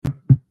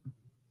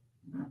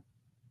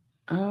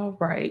All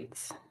right.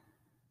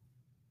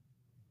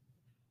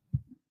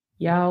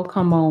 Y'all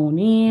come on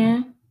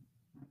in.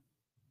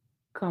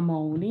 Come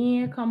on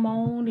in. Come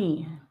on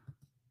in.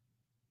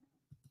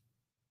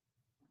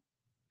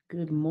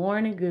 Good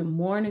morning. Good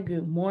morning.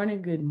 Good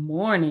morning. Good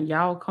morning.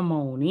 Y'all come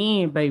on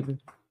in, baby.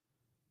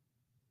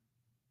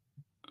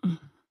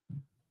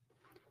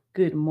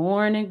 Good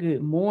morning.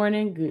 Good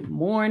morning. Good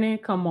morning.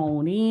 Come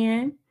on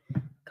in.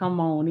 Come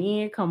on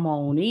in. Come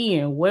on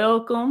in.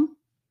 Welcome.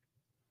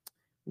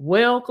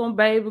 Welcome,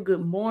 baby.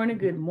 Good morning.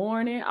 Good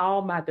morning.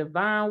 All my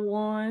divine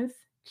ones.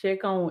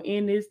 Check on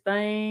in this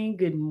thing.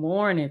 Good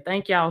morning.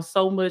 Thank y'all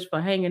so much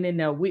for hanging in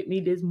there with me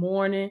this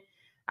morning.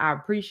 I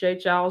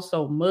appreciate y'all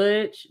so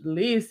much.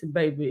 Listen,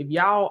 baby, if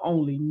y'all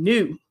only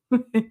knew,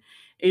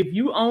 if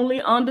you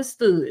only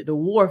understood the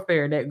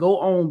warfare that go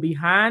on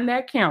behind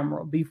that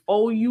camera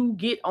before you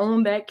get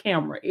on that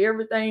camera,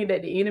 everything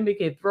that the enemy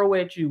can throw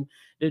at you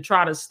to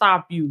try to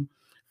stop you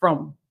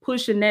from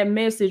pushing that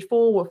message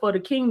forward for the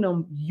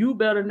kingdom, you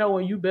better know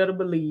and you better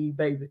believe,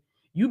 baby.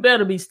 You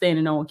better be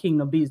standing on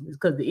kingdom business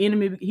because the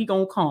enemy, he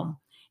gonna come.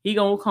 He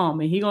gonna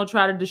come and he gonna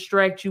try to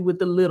distract you with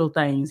the little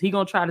things. He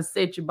gonna try to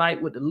set you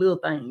back with the little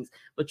things,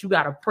 but you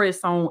gotta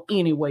press on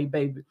anyway,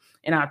 baby.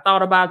 And I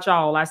thought about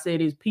y'all. I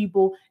said, it's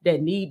people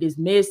that need this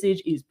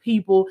message. It's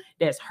people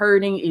that's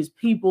hurting. It's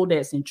people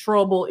that's in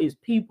trouble. It's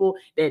people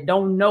that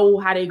don't know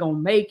how they gonna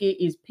make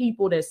it. It's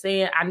people that's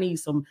saying, I need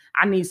some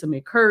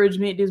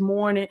encouragement this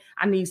morning.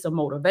 I need some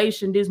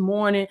motivation this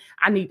morning.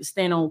 I need to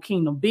stand on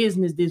kingdom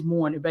business this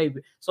morning,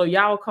 baby. So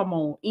y'all come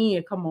on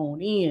in. Come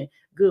on in.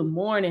 Good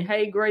morning.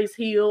 Hey, Grace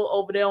Hill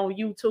over there on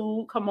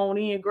YouTube. Come on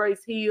in,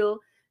 Grace Hill.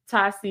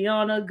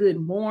 Tatiana, good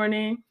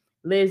morning.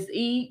 Let's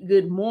eat.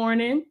 Good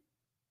morning.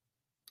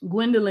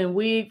 Gwendolyn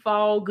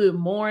Wigfall, good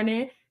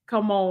morning.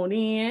 Come on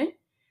in.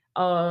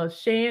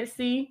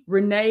 Shancy,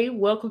 Renee,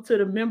 welcome to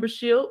the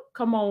membership.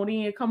 Come on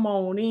in, come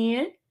on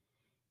in.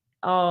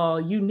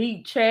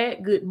 Unique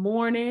Chat, good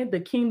morning.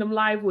 The Kingdom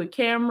Life with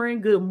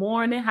Cameron, good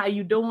morning. How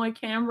you doing,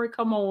 Cameron?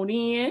 Come on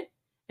in.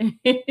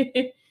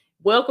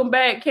 Welcome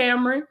back,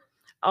 Cameron.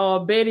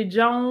 Betty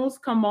Jones,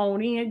 come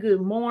on in.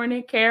 Good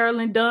morning.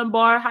 Carolyn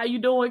Dunbar, how you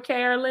doing,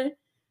 Carolyn?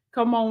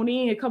 Come on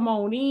in, come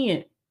on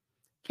in.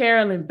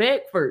 Carolyn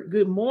Beckford,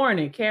 good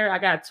morning. Carol, I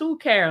got two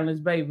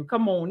Carolyns, baby.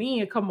 Come on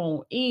in, come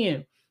on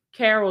in.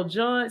 Carol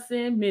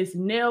Johnson, Miss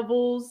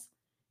Nevels.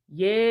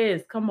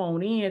 Yes, come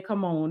on in,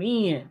 come on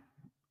in.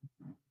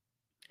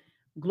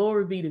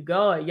 Glory be to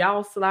God.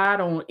 Y'all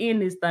slide on in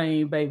this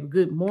thing, baby.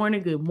 Good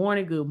morning, good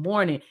morning, good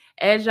morning.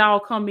 As y'all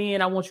come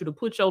in, I want you to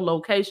put your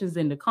locations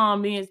in the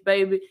comments,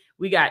 baby.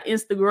 We got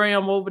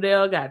Instagram over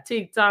there, got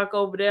TikTok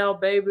over there,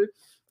 baby.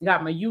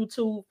 Got my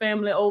YouTube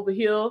family over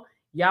here.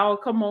 Y'all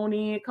come on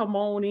in,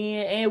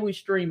 and we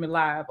streaming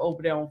live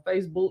over there on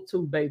Facebook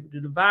too, baby. The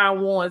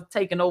Divine Ones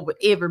taking over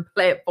every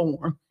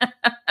platform.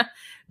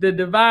 The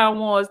Divine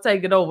Ones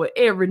taking over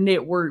every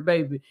network,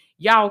 baby.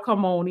 Y'all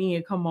come on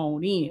in, come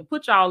on in.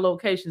 Put y'all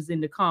locations in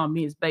the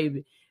comments,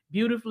 baby.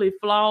 Beautifully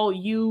flawed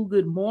you,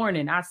 good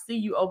morning. I see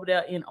you over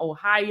there in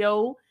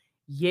Ohio.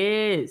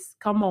 Yes,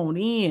 come on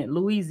in.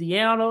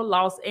 Louisiana,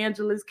 Los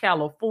Angeles,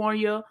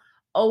 California,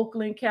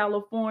 Oakland,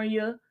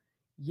 California.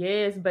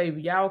 Yes,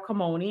 baby. Y'all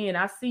come on in.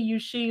 I see you,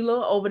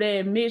 Sheila, over there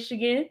in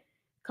Michigan.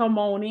 Come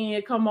on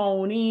in, come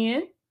on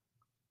in.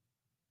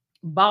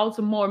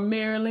 Baltimore,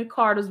 Maryland,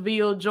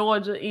 Cartersville,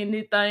 Georgia,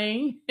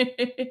 anything.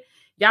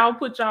 Y'all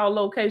put y'all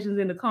locations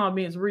in the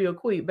comments real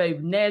quick, baby.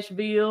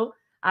 Nashville.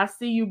 I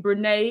see you,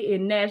 Brene,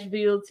 in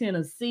Nashville,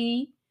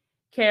 Tennessee.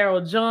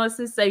 Carol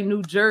Johnson, say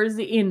New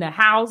Jersey in the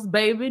house,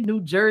 baby. New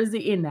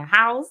Jersey in the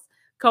house.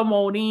 Come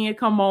on in,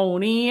 come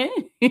on in.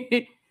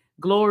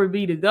 Glory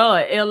be to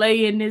God. LA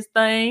in this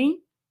thing.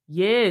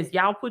 Yes,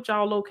 y'all put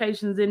y'all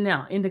locations in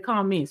now in the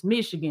comments.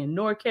 Michigan,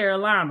 North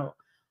Carolina,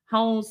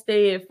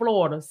 Homestead,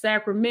 Florida,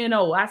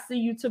 Sacramento. I see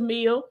you,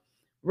 Tamil,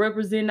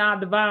 representing our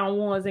Divine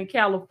Ones in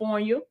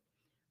California.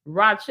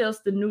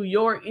 Rochester, New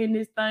York in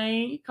this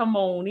thing. Come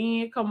on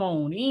in, come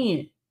on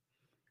in.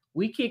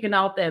 We kicking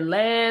off that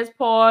last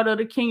part of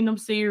the Kingdom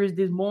series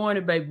this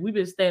morning, baby. We've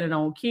been standing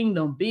on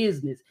Kingdom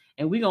business,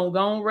 and we gonna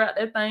go and wrap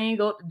that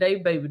thing up today,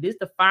 baby. This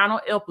the final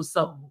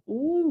episode.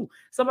 Ooh,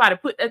 somebody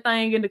put that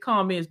thing in the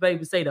comments,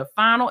 baby. Say the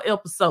final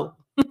episode.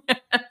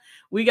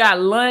 We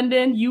got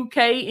London, UK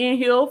in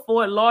here,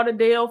 Fort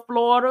Lauderdale,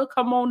 Florida.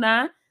 Come on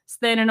now,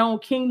 standing on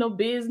Kingdom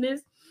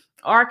business.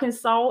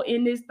 Arkansas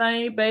in this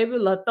thing, baby.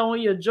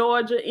 Lithonia,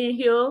 Georgia in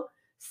here.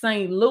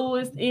 St.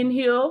 Louis in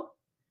here.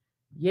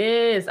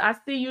 Yes, I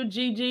see you,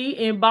 Gigi,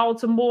 in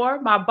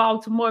Baltimore, my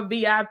Baltimore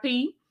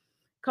VIP.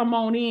 Come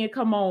on in,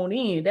 come on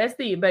in. That's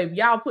it, baby.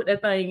 Y'all put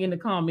that thing in the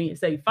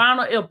comments. Say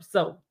final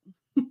episode.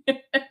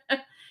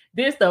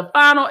 This the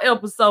final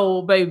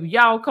episode, baby.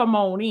 Y'all come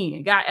on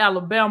in. Got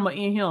Alabama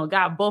in here.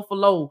 Got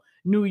Buffalo,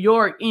 New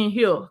York in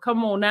here.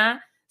 Come on now.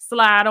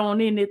 Slide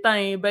on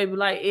anything, baby,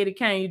 like Eddie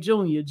Kane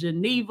Jr.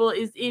 Geneva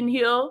is in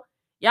here.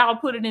 Y'all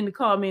put it in the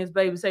comments,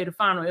 baby. Say the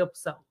final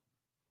episode.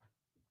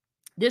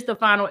 This the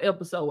final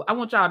episode. I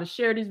want y'all to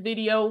share this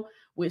video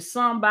with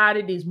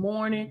somebody this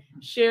morning.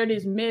 Share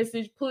this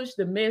message, push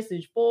the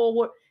message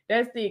forward.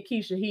 That's it,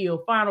 Keisha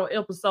Hill. Final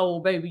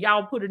episode, baby.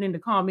 Y'all put it in the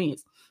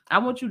comments. I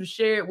want you to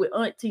share it with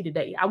Auntie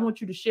today. I want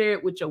you to share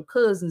it with your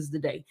cousins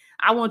today.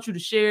 I want you to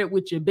share it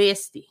with your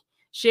bestie.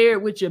 Share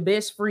it with your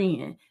best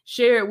friend.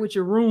 Share it with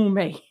your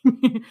roommate.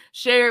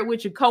 Share it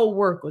with your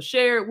co-worker.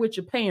 Share it with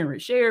your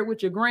parents. Share it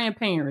with your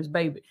grandparents,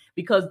 baby.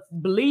 Because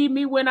believe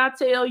me when I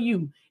tell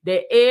you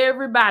that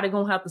everybody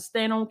gonna have to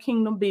stand on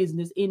kingdom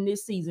business in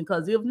this season.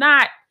 Because if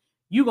not,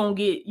 you're gonna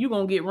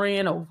get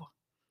ran over.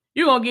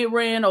 You're going to get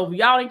ran over.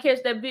 Y'all didn't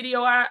catch that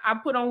video I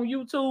put on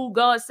YouTube.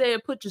 God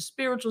said, put your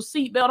spiritual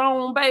seatbelt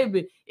on,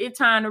 baby. It's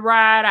time to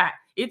ride out.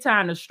 It's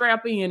time to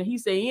strap in. He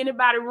said,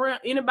 anybody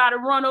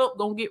run up,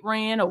 going to get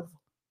ran over.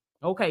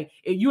 Okay.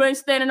 If you ain't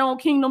standing on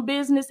kingdom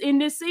business in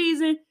this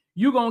season,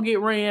 you're going to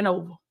get ran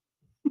over.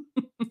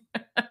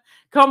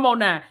 Come on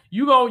now.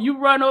 You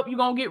run up, you're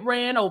going to get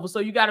ran over. So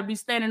you got to be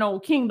standing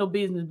on kingdom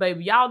business,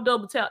 baby. Y'all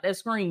double tap that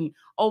screen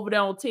over there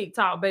on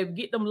TikTok, baby.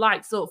 Get them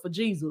likes up for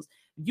Jesus.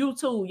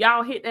 YouTube,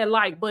 y'all hit that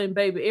like button,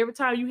 baby. Every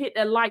time you hit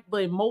that like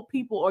button, more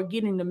people are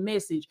getting the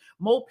message.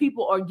 More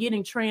people are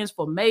getting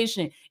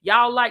transformation.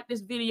 Y'all like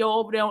this video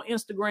over there on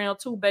Instagram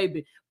too,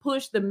 baby.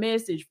 Push the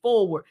message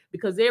forward,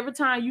 because every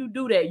time you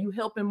do that, you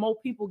helping more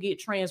people get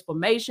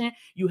transformation.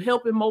 You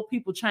helping more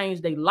people change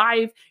their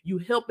life. You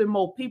helping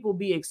more people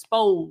be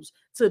exposed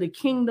to the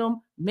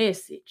kingdom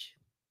message.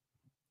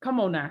 Come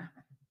on now.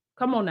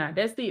 Come on now.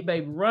 That's it,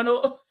 baby. Run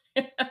up.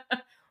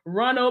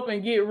 Run up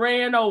and get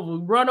ran over.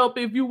 Run up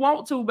if you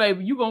want to,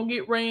 baby. You're going to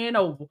get ran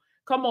over.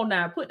 Come on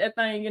now. Put that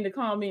thing in the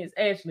comments,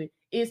 Ashley.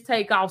 It's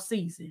takeoff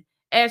season.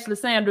 Ashley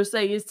Sanders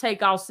say it's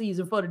takeoff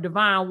season for the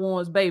divine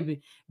ones, baby.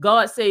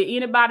 God said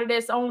anybody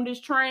that's on this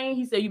train,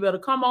 he said you better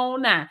come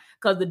on now,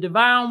 because the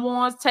divine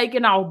ones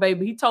taking off,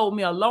 baby. He told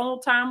me a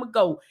long time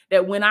ago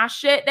that when I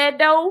shut that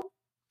door,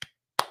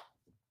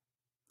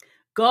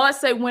 God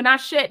said when I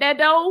shut that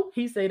door,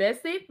 he said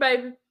that's it,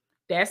 baby.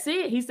 That's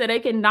it. He said they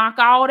can knock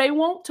all they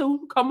want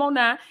to. Come on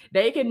now.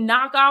 They can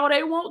knock all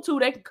they want to.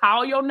 They can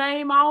call your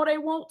name all they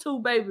want to,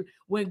 baby.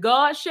 When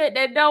God shut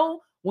that door,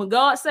 when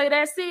God say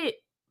that's it,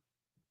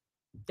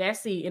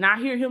 that's it. And I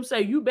hear him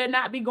say, you better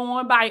not be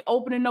going by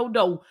opening no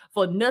door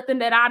for nothing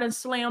that I done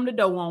slammed the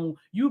door on.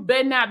 You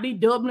better not be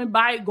doubling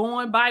by it,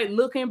 going by it,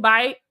 looking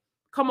by it.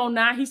 Come on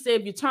now. He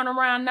said, if you turn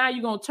around now,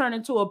 you're going to turn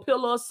into a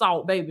pillar of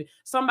salt, baby.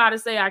 Somebody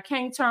say, I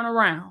can't turn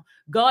around.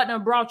 God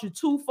done brought you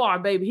too far,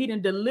 baby. He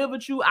done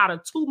delivered you out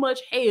of too much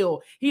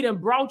hell. He done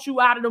brought you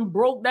out of them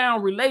broke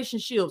down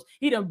relationships.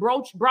 He done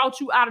brought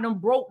you out of them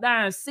broke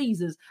down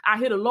seasons. I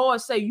hear the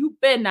Lord say, you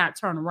better not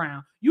turn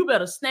around. You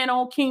better stand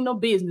on kingdom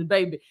business,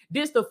 baby.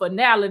 This the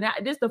finale.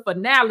 This the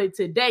finale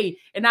today.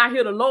 And I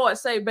hear the Lord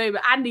say, baby,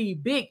 I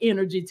need big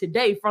energy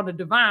today from the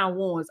divine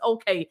ones.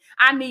 Okay,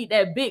 I need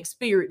that big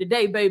spirit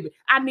today, baby.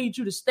 I need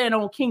you to stand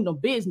on kingdom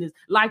business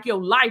like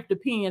your life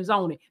depends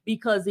on it,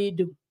 because it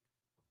do.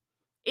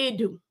 It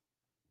do.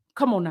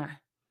 Come on now.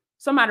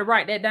 Somebody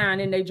write that down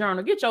in their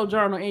journal. Get your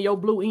journal in your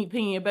blue ink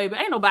pen, baby.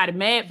 Ain't nobody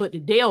mad but the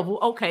devil.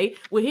 Okay.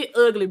 With his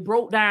ugly,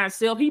 broke down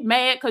self. He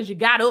mad because you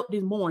got up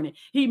this morning.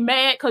 He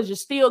mad because you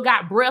still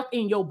got breath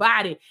in your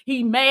body.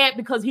 He mad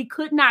because he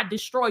could not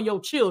destroy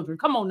your children.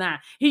 Come on now.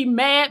 He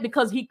mad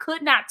because he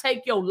could not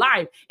take your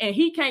life. And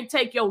he can't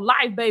take your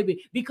life,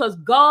 baby, because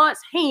God's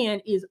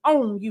hand is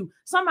on you.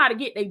 Somebody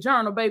get their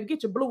journal, baby.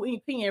 Get your blue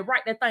ink pen.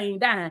 Write that thing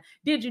down.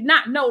 Did you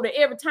not know that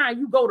every time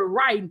you go to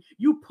writing,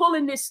 you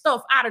pulling this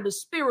stuff out of the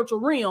spiritual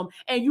realm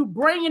and you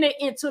bringing it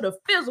into the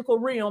physical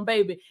realm,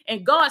 baby?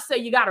 And God said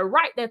you got to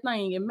write that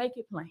thing and make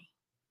it plain.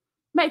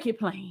 Make it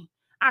plain.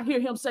 I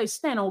hear him say,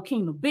 stand on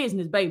kingdom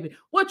business, baby.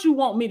 What you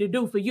want me to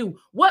do for you?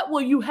 What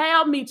will you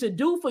have me to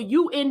do for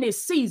you in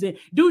this season?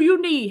 Do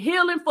you need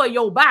healing for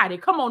your body?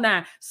 Come on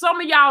now. Some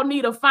of y'all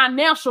need a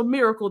financial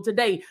miracle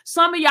today.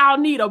 Some of y'all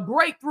need a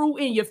breakthrough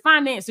in your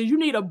finances. You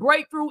need a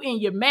breakthrough in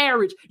your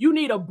marriage. You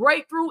need a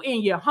breakthrough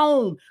in your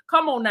home.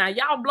 Come on now.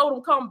 Y'all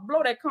blow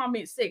that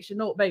comment section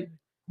up, baby.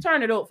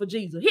 Turn it up for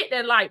Jesus. Hit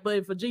that like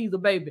button for Jesus,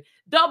 baby.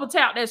 Double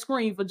tap that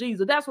screen for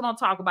Jesus. That's what I'm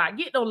talking about.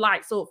 Get those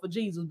lights up for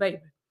Jesus, baby.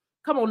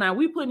 Come on now.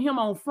 We putting him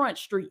on Front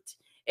Street.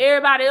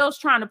 Everybody else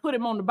trying to put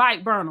him on the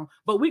bike burner,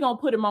 but we going to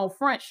put him on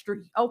Front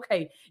Street.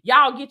 Okay.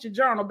 Y'all get your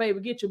journal, baby.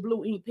 Get your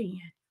blue ink pen.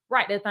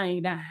 Write that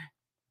thing down.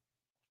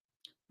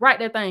 Write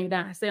that thing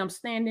down. Say, I'm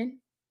standing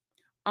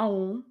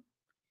on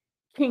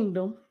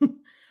kingdom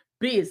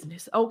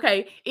business.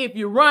 Okay. If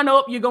you run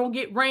up, you're going to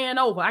get ran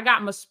over. I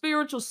got my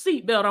spiritual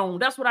seatbelt on.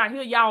 That's what I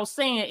hear y'all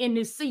saying in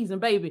this season,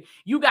 baby.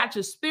 You got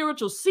your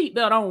spiritual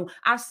seatbelt on.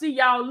 I see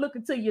y'all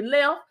looking to your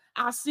left.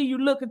 I see you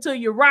looking to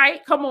your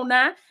right. Come on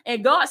now.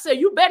 And God said,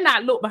 you better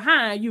not look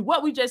behind you.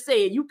 What we just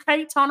said, you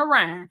can't turn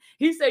around.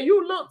 He said,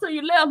 you look to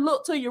your left,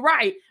 look to your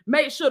right.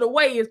 Make sure the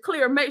way is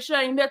clear. Make sure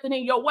ain't nothing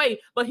in your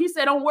way. But he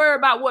said, don't worry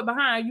about what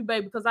behind you,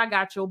 baby, because I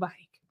got your bike.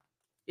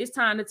 It's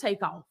time to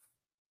take off.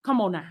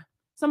 Come on now.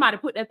 Somebody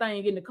put that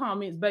thing in the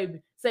comments,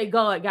 baby. Say,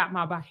 God got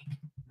my bike.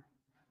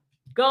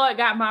 God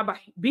got my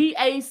bike.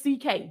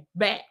 B-A-C-K,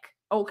 back.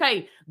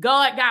 Okay.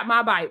 God got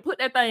my bike. Put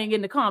that thing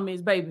in the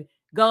comments, baby.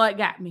 God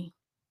got me.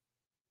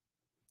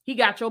 He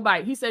got your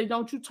back. He said,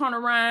 don't you turn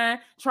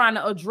around trying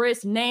to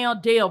address now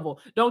devil.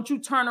 Don't you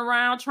turn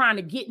around trying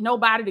to get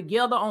nobody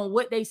together on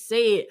what they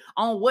said,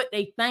 on what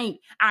they think.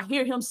 I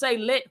hear him say,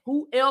 let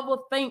whoever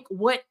think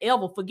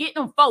whatever. Forget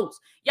them folks.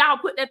 Y'all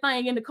put that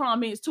thing in the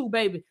comments too,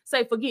 baby.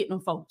 Say, forget them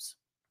folks.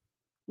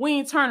 We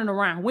ain't turning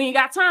around. We ain't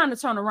got time to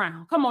turn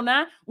around. Come on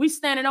now. We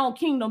standing on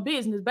kingdom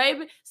business,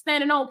 baby.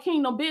 Standing on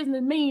kingdom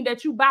business mean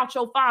that you about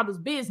your father's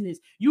business.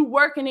 You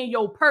working in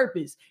your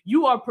purpose.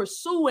 You are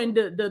pursuing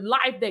the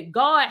life that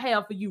God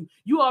have for you.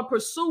 You are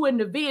pursuing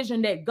the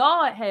vision that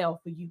God have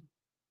for you.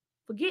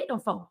 Forget them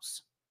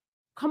folks.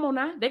 Come on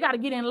now. They got to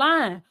get in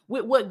line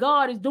with what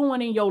God is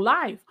doing in your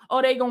life,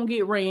 or they going to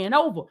get ran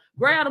over.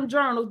 Grab them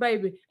journals,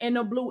 baby, and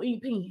them blue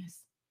ink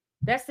pens.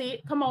 That's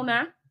it. Come on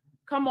now.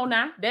 Come on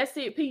now. That's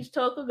it, Peach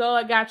Tucker.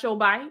 God got your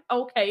bite.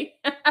 Okay.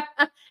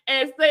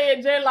 And say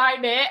it just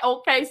like that.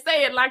 Okay.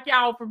 Say it like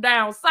y'all from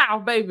down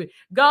south, baby.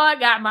 God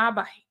got my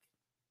bite.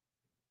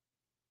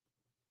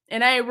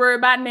 And I ain't worried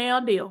about now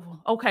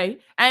devil. Okay.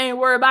 I ain't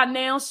worried about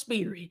now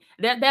spirit.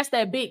 That's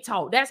that big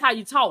talk. That's how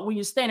you talk when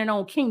you're standing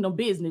on kingdom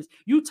business.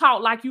 You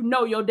talk like you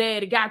know your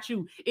daddy got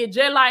you. It's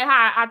just like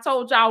how I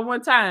told y'all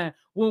one time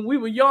when we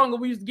were younger,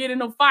 we used to get in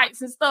them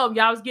fights and stuff.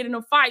 Y'all was getting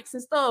them fights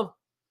and stuff.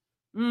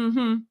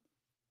 Mm-hmm.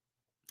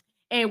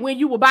 And when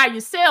you were by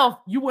yourself,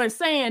 you weren't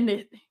saying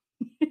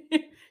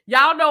nothing.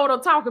 Y'all know what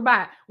I'm talking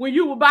about. When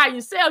you were by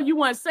yourself, you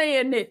weren't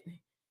saying nothing.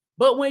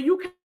 But when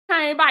you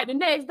came back the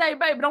next day,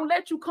 baby, don't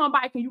let you come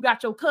back and you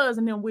got your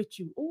cousin them with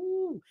you.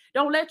 Ooh,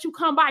 don't let you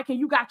come back and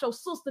you got your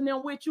sister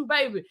them with you,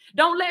 baby.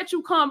 Don't let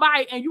you come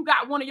back and you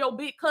got one of your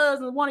big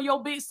cousins, one of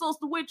your big sisters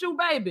with you,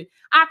 baby.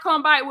 I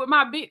come back with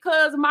my big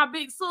cousin, my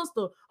big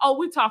sister. Oh,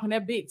 we talking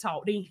that big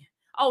talk then.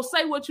 Oh,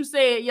 say what you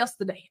said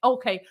yesterday.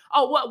 Okay.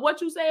 Oh,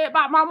 what you said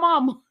about my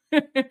mama?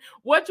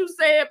 What you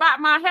said about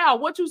my hair?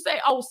 What you say?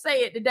 Oh,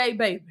 say it today,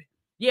 baby.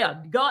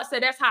 Yeah, God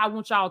said that's how I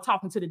want y'all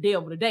talking to the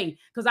devil today.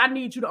 Because I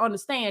need you to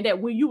understand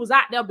that when you was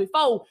out there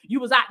before, you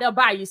was out there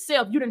by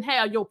yourself. You didn't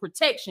have your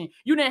protection.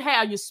 You didn't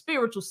have your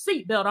spiritual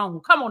seatbelt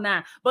on. Come on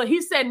now. But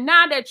he said,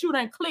 now that you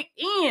done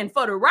clicked in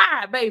for the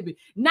ride, baby,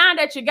 now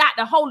that you got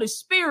the Holy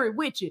Spirit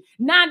with you,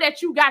 now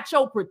that you got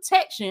your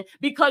protection,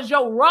 because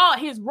your rod,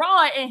 his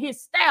rod and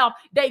his staff,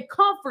 they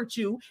comfort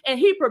you, and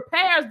he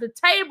prepares the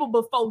table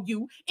before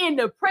you in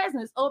the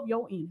presence of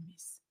your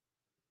enemies.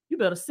 You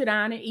better sit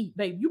down and eat,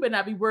 baby. You better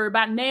not be worried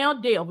about now,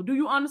 devil. Do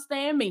you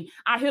understand me?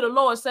 I hear the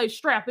Lord say,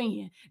 strap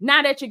in.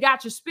 Now that you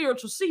got your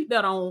spiritual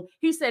seatbelt on,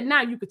 he said,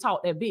 now you can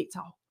talk that big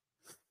talk.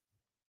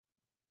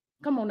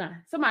 Come on now.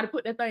 Somebody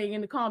put that thing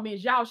in the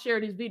comments. Y'all share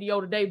this video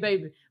today,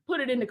 baby. Put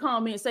it in the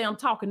comments. Say, I'm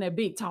talking that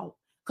big talk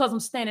because I'm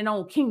standing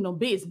on kingdom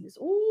business.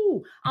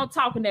 Ooh, I'm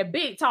talking that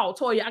big talk,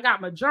 Toya. I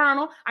got my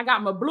journal. I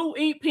got my blue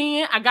ink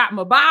pen. I got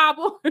my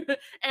Bible.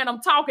 And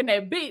I'm talking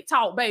that big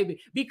talk, baby,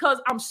 because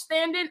I'm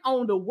standing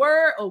on the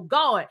word of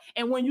God.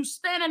 And when you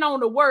standing on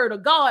the word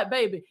of God,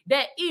 baby,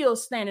 that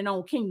is standing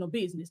on kingdom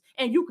business.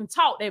 And you can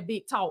talk that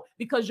big talk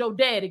because your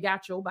daddy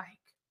got your back.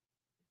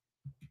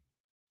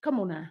 Come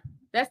on now.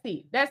 That's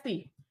it. That's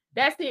it.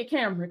 That's it,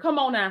 Cameron. Come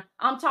on now.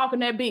 I'm talking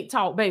that big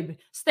talk, baby.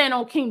 Stand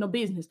on kingdom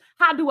business.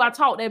 How do I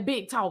talk that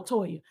big talk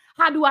to you?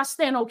 How do I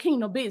stand on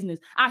kingdom business?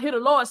 I hear the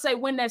Lord say,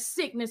 when that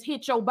sickness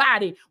hit your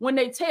body, when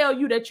they tell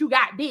you that you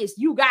got this,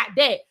 you got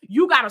that,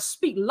 you got to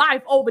speak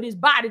life over this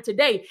body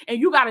today. And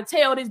you got to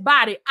tell this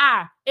body,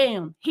 I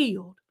am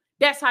healed.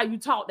 That's how you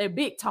talk that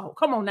big talk.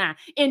 Come on now.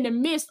 In the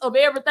midst of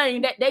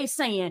everything that they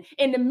saying,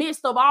 in the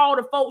midst of all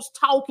the folks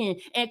talking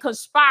and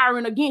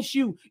conspiring against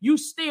you, you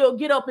still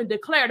get up and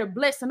declare the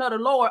blessing of the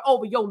Lord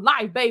over your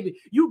life,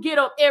 baby. You get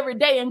up every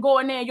day and go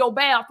in there in your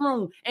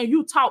bathroom and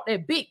you talk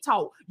that big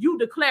talk. You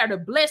declare the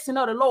blessing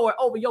of the Lord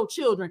over your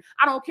children.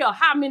 I don't care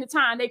how many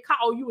times they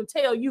call you and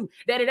tell you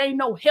that it ain't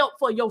no help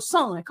for your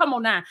son. Come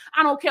on now.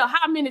 I don't care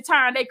how many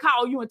times they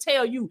call you and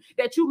tell you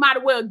that you might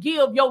as well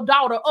give your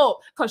daughter up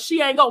because she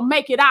ain't gonna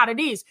make it out of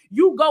this.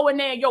 You go in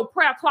there in your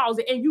prayer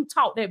closet and you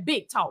talk that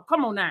big talk.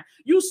 Come on now.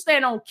 You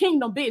stand on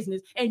kingdom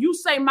business and you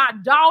say, my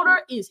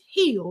daughter is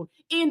healed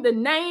in the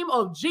name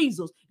of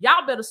Jesus.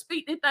 Y'all better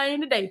speak this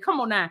thing today. Come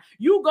on now.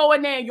 You go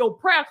in there in your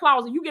prayer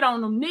closet, you get on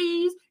them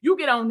knees, you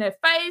get on that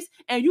face,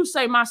 and you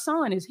say, my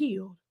son is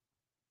healed.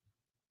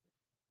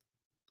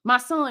 My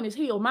son is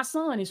healed. My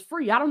son is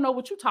free. I don't know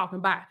what you're talking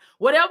about.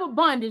 Whatever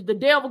bondage the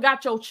devil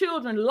got your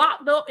children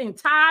locked up and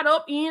tied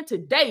up in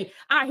today,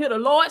 I hear the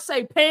Lord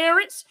say,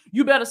 parents,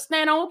 you better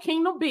stand on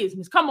kingdom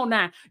business. Come on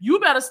now. You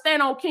better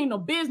stand on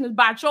kingdom business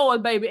by choice,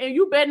 baby, and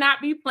you better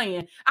not be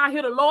playing. I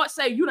hear the Lord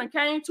say, you done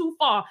came too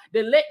far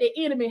to let the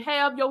enemy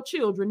have your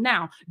children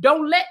now.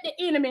 Don't let the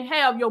enemy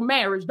have your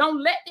marriage.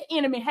 Don't let the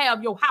enemy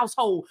have your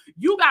household.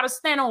 You got to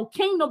stand on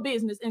kingdom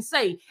business and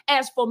say,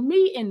 as for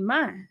me and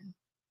mine.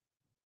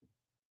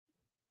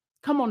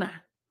 Come on now.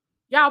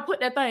 Y'all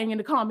put that thing in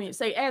the comments.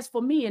 Say, as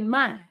for me and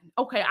mine.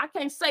 Okay, I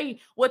can't say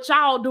what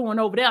y'all doing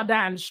over there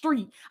down the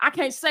street. I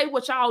can't say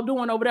what y'all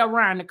doing over there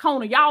around the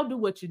corner. Y'all do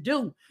what you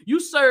do. You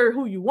serve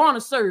who you want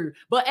to serve.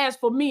 But as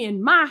for me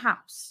and my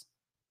house,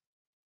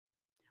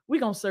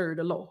 we're going to serve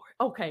the Lord.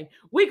 Okay,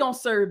 we're going to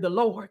serve the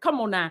Lord.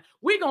 Come on now.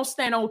 We're going to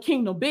stand on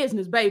kingdom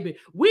business, baby.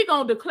 We're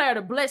going to declare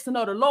the blessing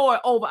of the Lord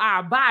over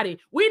our body.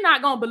 We're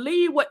not going to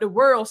believe what the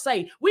world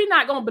say. We're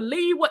not going to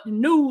believe what the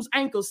news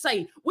anchors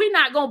say. We're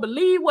not going to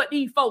believe what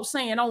these folks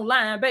saying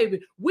online,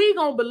 baby. We're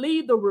going to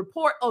believe the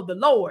report of the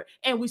Lord,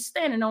 and we're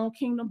standing on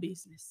kingdom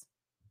business.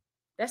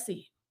 That's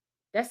it.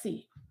 That's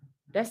it.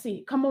 That's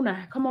it. Come on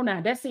now. Come on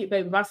now. That's it,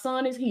 baby. My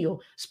son is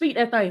healed. Speak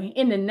that thing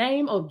in the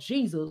name of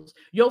Jesus.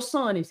 Your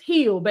son is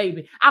healed,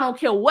 baby. I don't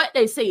care what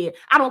they said.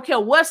 I don't care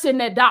what's in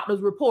that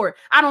doctor's report.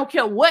 I don't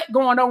care what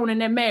going on in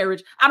their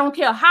marriage. I don't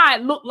care how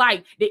it looked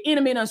like the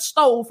enemy done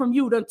stole from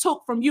you, done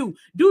took from you.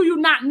 Do you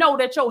not know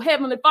that your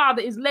heavenly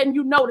Father is letting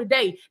you know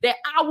today that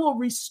I will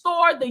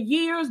restore the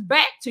years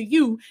back to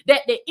you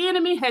that the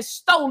enemy has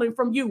stolen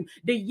from you?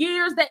 The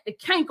years that the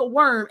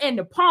cankerworm and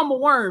the palmer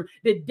worm,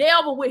 the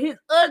devil with his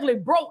ugly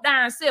broke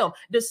down self,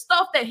 the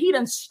stuff that he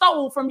done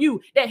stole from you,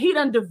 that he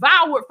done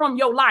devoured from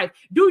your life.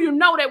 Do you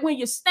know that when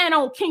you stand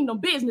on kingdom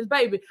business,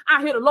 baby,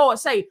 I hear the Lord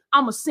say,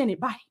 I'm going to send it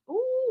back.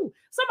 Ooh,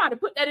 somebody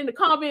put that in the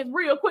comments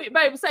real quick,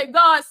 baby. Say,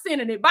 God's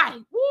sending it back.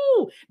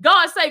 Ooh,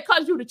 God say,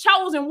 because you the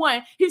chosen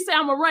one, he said,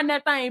 I'm going to run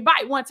that thing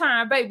back one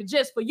time, baby,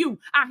 just for you.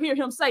 I hear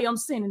him say, I'm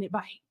sending it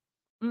back.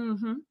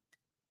 You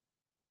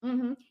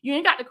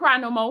ain't got to cry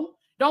no more.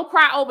 Don't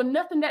cry over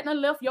nothing that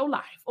done left your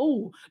life.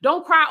 Oh,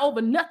 don't cry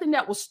over nothing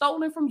that was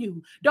stolen from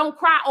you. Don't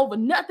cry over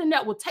nothing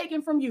that was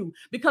taken from you,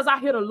 because I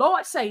hear the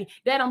Lord say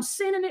that I'm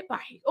sending it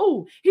back.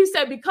 Oh, he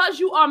said, because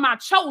you are my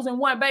chosen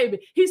one, baby.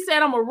 He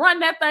said, I'm going to run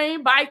that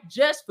thing back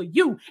just for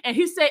you. And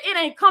he said, it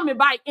ain't coming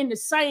back in the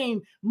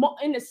same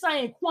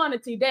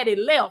quantity that it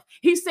left.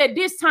 He said,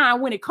 this time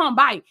when it come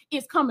back,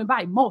 it's coming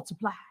back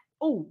multiplied.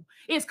 Oh,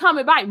 it's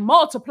coming back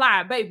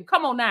multiplied, baby.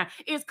 Come on now.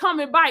 It's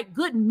coming back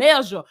good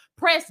measure,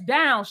 pressed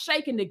down,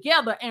 shaken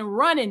together, and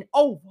running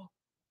over.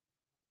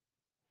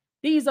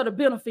 These are the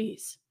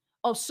benefits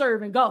of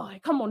serving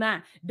God. Come on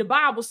now. The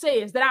Bible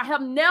says that I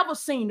have never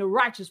seen the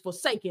righteous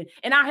forsaken,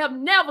 and I have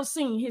never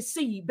seen his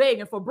seed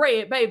begging for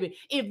bread, baby.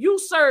 If you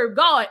serve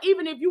God,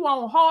 even if you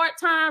on hard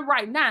time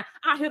right now,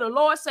 I hear the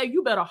Lord say,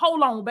 you better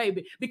hold on,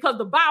 baby, because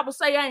the Bible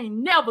say I ain't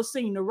never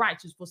seen the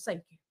righteous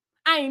forsaken.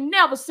 I ain't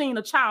never seen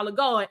a child of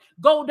God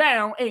go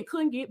down and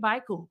couldn't get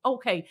back up.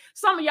 Okay,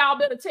 some of y'all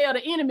better tell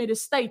the enemy to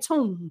stay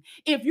tuned.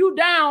 If you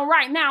down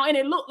right now and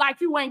it look like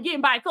you ain't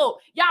getting back up,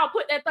 y'all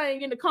put that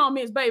thing in the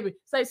comments, baby.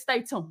 Say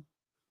stay tuned.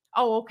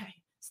 Oh, okay.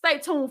 Stay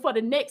tuned for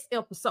the next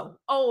episode.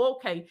 Oh,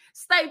 okay.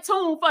 Stay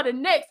tuned for the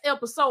next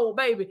episode,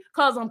 baby,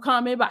 because I'm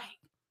coming back.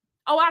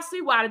 Oh, I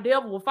see why the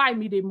devil will fight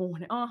me this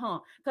morning.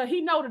 Because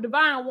he know the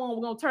divine one was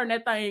going to turn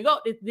that thing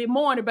up this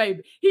morning,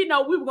 baby. He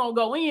know we were going to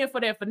go in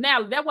for that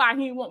finale. That's why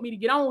he didn't want me to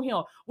get on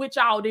here with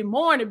y'all this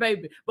morning,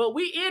 baby. But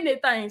we in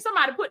that thing.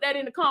 Somebody put that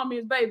in the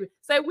comments, baby.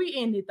 Say we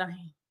in that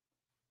thing.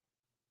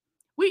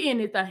 We in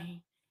that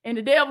thing. And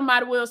the devil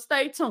might as well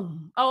stay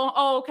tuned.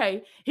 Oh,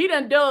 okay. He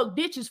done dug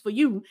ditches for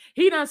you.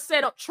 He done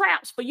set up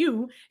traps for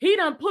you. He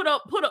done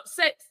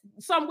set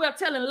somewhere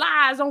telling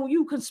lies on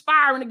you,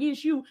 conspiring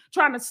against you,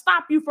 trying to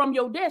stop you from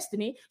your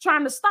destiny,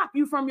 trying to stop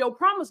you from your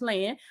promised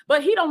land.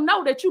 But he don't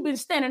know that you've been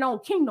standing on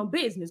kingdom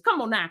business. Come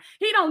on now.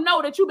 He don't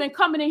know that you've been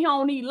coming in here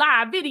on these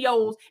live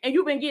videos and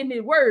you've been getting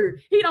his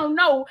word. He don't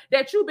know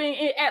that you've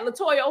been at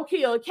Latoya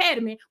O'Keel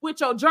Academy with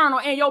your journal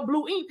and your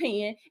blue ink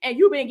pen, and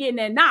you've been getting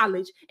that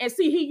knowledge. And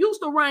see, he used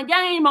to run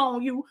game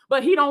on you,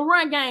 but he don't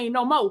run game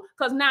no more,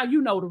 because now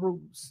you know the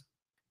rules.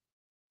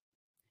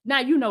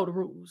 Now you know the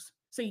rules.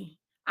 See,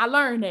 I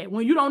learned that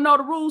when you don't know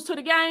the rules to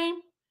the game,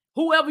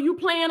 whoever you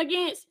playing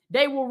against,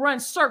 they will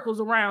run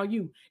circles around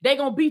you. They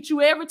gonna beat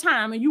you every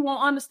time, and you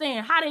won't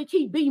understand how they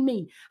keep beating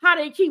me, how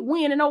they keep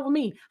winning over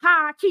me,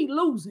 how I keep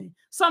losing.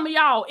 Some of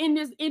y'all in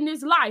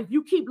this life,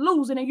 you keep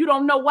losing and you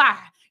don't know why.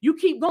 You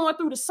keep going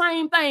through the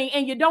same thing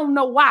and you don't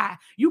know why.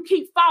 You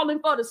keep falling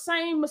for the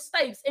same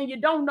mistakes and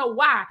you don't know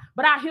why.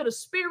 But I hear the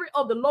Spirit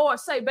of the Lord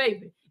say,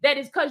 baby, that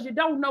is because you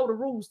don't know the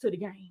rules to the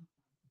game.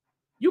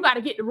 You got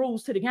to get the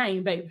rules to the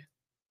game, baby.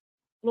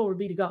 Glory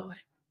be to God.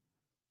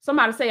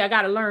 Somebody say, I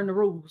got to learn the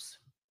rules.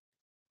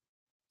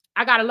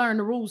 I got to learn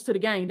the rules to the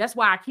game. That's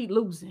why I keep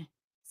losing.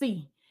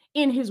 See,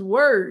 in his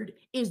word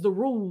is the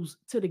rules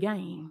to the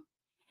game.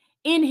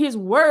 In his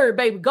word,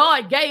 baby,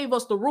 God gave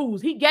us the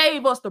rules. He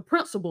gave us the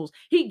principles.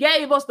 He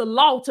gave us the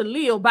law to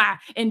live by.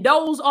 And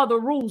those are the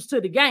rules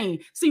to the game.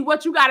 See,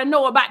 what you got to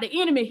know about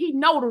the enemy, he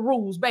know the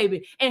rules,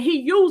 baby. And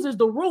he uses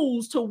the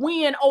rules to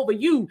win over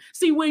you.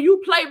 See, when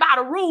you play by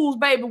the rules,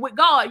 baby, with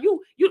God,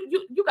 you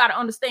got to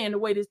understand the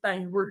way this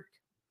thing works.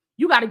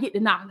 You got to get the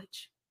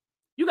knowledge.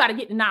 You got to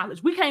get the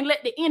knowledge. We can't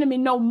let the enemy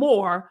know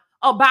more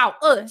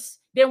about us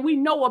than we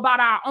know about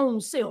our own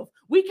self.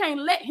 We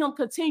can't let him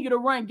continue to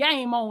run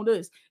game on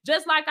us.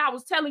 Just like I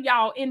was telling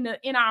y'all in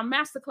our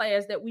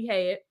masterclass that we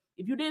had.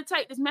 If you didn't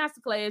take this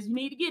masterclass, you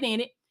need to get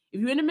in it. If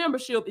you're in the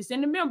membership, it's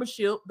in the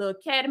membership, the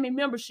Academy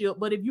membership.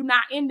 But if you're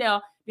not in there,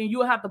 then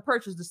you'll have to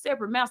purchase the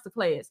separate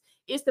masterclass.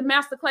 It's the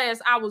masterclass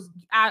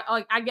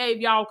I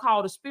gave y'all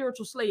called the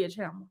Spiritual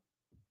Sledgehammer.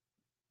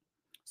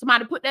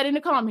 Somebody put that in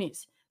the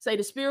comments. Say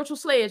the Spiritual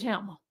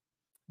Sledgehammer.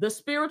 The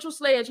spiritual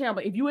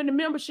sledgehammer. If you're in the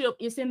membership,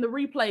 it's in the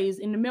replays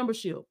in the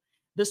membership.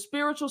 The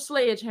spiritual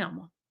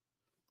sledgehammer.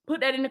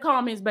 Put that in the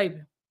comments, baby.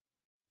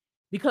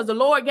 Because the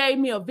Lord gave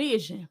me a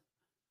vision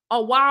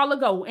a while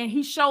ago, and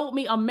he showed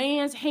me a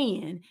man's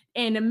hand,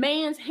 and the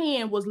man's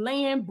hand was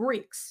laying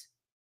bricks,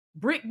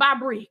 brick by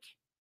brick.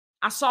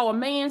 I saw a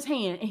man's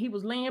hand, and he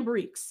was laying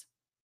bricks.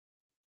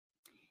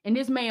 And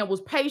this man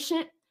was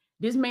patient.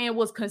 This man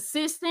was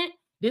consistent.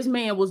 This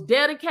man was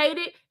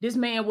dedicated. This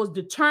man was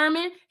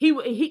determined. He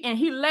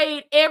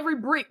laid every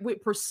brick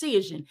with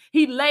precision.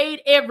 He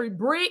laid every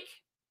brick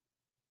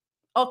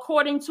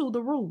according to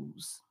the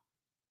rules.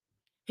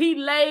 He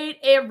laid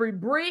every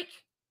brick,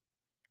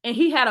 and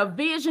he had a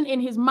vision in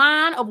his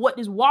mind of what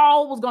this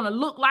wall was going to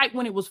look like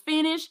when it was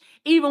finished.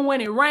 Even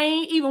when it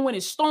rained, even when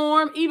it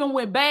stormed, even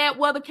when bad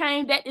weather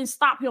came, that didn't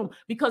stop him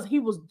because he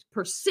was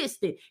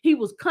persistent. He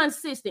was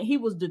consistent. He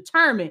was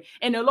determined.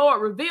 And the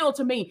Lord revealed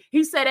to me,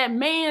 he said that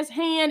man's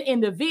hand in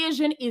the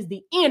vision is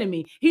the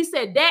enemy. He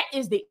said that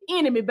is the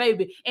enemy,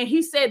 baby. And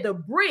he said the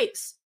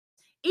bricks,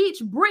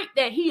 each brick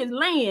that he is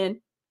laying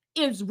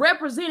is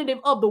representative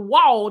of the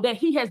wall that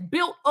he has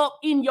built up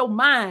in your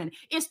mind.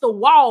 It's the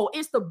wall.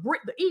 It's the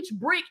brick. Each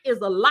brick is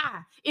a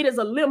lie. It is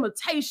a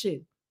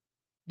limitation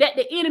that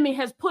the enemy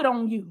has put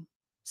on you.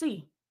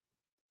 See,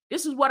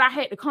 this is what I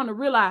had to come to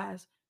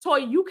realize.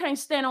 Toya, you can't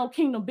stand on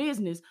kingdom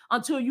business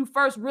until you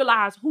first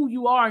realize who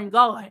you are in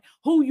God,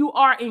 who you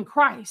are in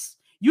Christ.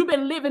 You've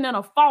been living in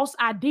a false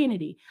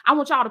identity. I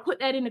want y'all to put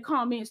that in the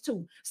comments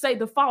too. Say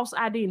the false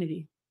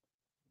identity.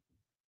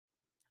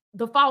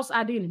 The false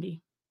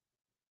identity.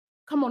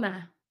 Come on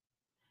now.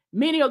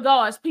 Many of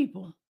God's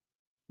people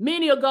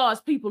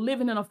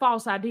living in a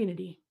false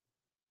identity.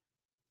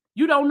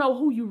 You don't know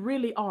who you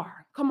really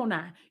are. Come on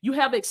now. You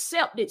have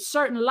accepted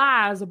certain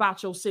lies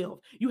about yourself.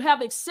 You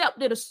have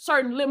accepted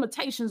certain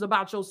limitations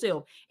about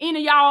yourself.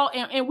 Any of y'all,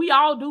 and we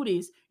all do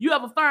this. You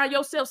ever find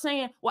yourself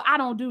saying, well, I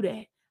don't do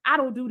that. I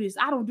don't do this.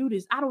 I don't do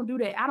this. I don't do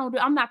that.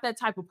 I'm not that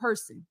type of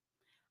person.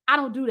 I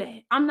don't do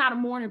that. I'm not a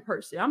morning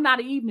person. I'm not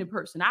an evening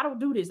person. I don't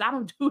do this. I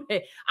don't do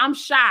that. I'm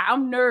shy.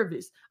 I'm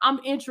nervous. I'm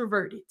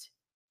introverted.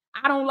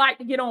 I don't like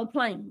to get on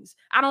planes.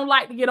 I don't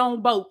like to get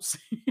on boats.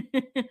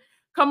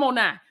 Come on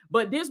now.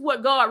 But this is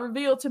what God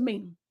revealed to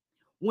me.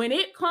 When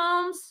it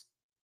comes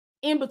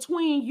in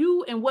between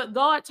you and what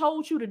God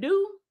told you to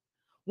do,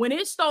 when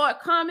it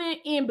start coming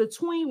in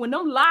between, when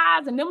them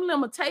lies and them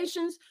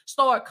limitations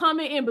start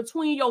coming in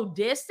between your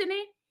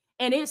destiny,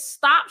 and it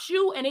stops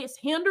you and it's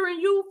hindering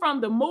you from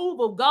the move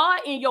of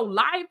God in your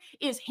life,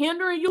 it's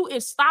hindering you,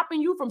 it's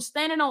stopping you from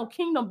standing on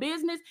kingdom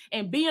business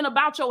and being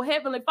about your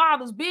heavenly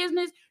Father's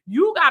business,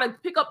 you got to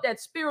pick up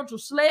that spiritual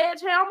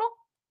sledgehammer.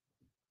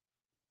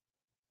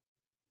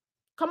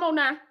 Come on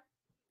now.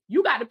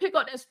 You got to pick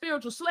up that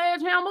spiritual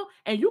sledgehammer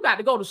and you got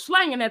to go to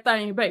slanging that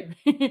thing, baby.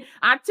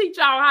 I teach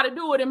y'all how to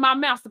do it in my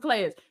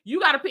masterclass.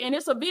 You got to pick, and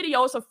it's a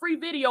video, it's a free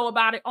video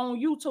about it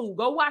on YouTube.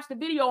 Go watch the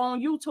video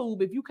on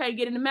YouTube. If you can't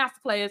get in the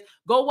masterclass,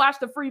 go watch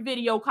the free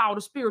video called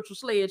The Spiritual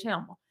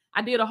Sledgehammer.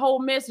 I did a whole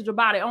message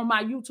about it on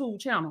my YouTube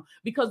channel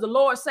because the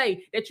Lord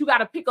say that you got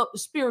to pick up the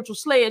spiritual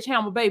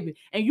sledgehammer, baby,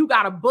 and you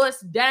got to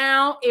bust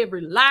down every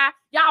lie.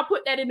 Y'all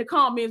put that in the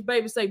comments,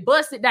 baby. Say,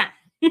 bust it down.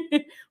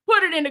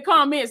 Put it in the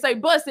comments, say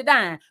bust it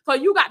down.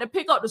 Because you got to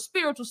pick up the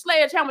spiritual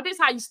sledgehammer. This is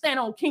how you stand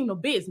on kingdom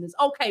business.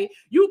 Okay,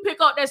 you pick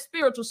up that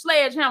spiritual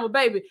sledgehammer,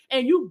 baby,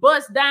 and you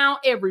bust down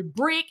every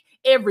brick,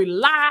 every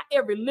lie,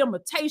 every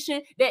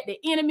limitation that the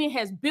enemy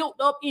has built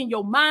up in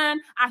your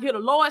mind. I hear the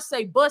Lord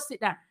say, bust it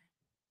down.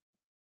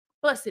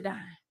 Bust it down.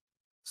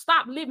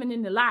 Stop living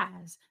in the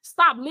lies.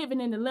 Stop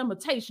living in the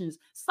limitations.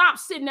 Stop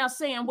sitting there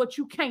saying what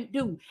you can't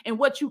do and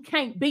what you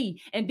can't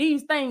be. And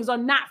these things are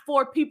not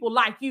for people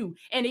like you.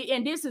 And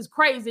this is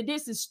crazy.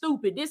 This is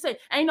stupid. This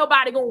ain't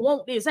nobody gonna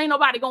want this. Ain't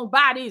nobody gonna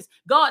buy this.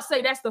 God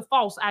say that's the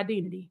false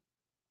identity.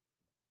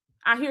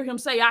 I hear him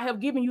say, I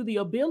have given you the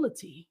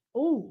ability.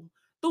 Ooh.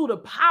 Through the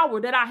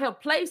power that I have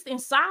placed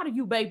inside of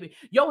you, baby.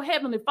 Your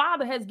heavenly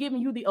Father has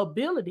given you the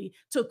ability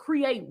to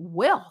create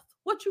wealth.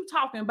 What you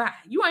talking about?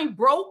 You ain't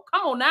broke.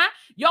 Come on now.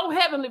 Your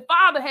heavenly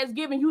Father has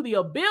given you the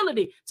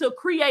ability to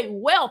create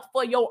wealth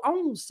for your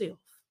own self.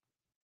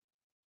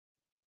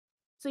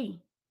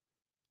 See,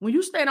 when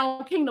you stand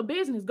on kingdom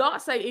business, God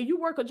say, if you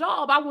work a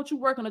job, I want you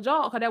working a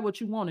job because that's what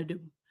you want to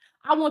do.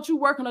 I want you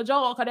working a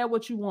job because that's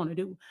what you want to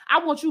do. I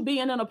want you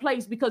being in a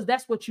place because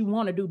that's what you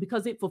want to do,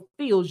 because it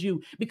fulfills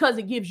you, because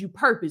it gives you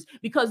purpose,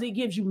 because it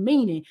gives you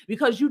meaning,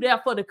 because you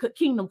there for the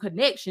kingdom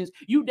connections.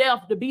 You there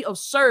to be of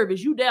service.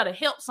 You there to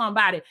help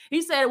somebody.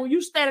 He said, when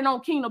you standing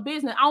on kingdom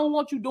business, I don't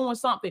want you doing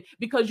something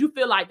because you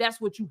feel like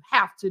that's what you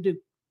have to do.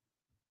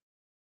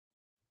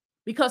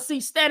 Because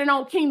see, standing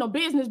on kingdom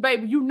business,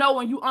 baby, you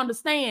know and you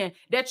understand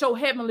that your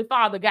heavenly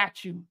Father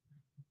got you.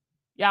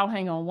 Y'all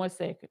hang on one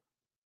second.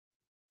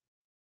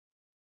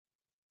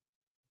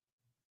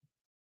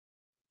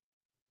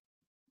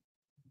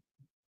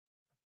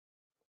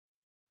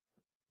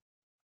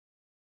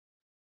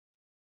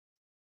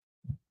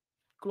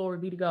 Glory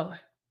be to God.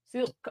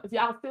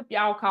 Y'all sip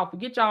y'all coffee.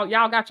 Y'all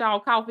got y'all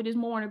coffee this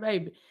morning,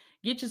 baby.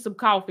 Get you some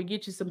coffee.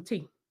 Get you some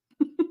tea.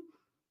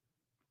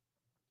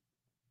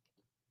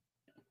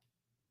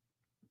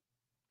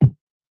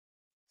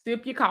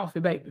 Sip your coffee,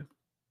 baby.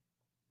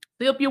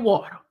 Sip your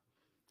water.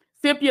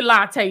 Sip your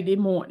latte this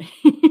morning.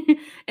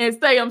 And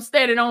say, I'm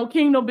standing on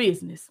kingdom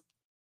business.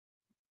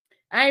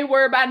 I ain't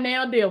worried about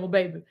now, devil,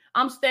 baby.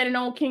 I'm standing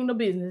on kingdom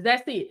business.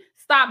 That's it.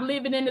 Stop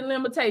living in the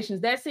limitations.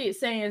 That's it,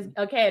 Sands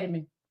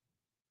Academy.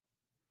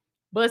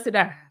 Bust it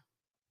down.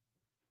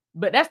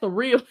 But that's the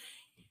real.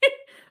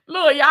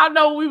 Look, y'all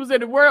know we was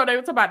in the world. They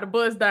were talking about the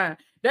bust down.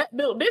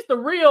 This the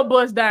real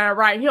bust down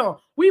right here.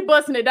 We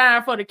busting it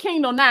down for the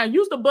kingdom now.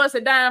 Used to bust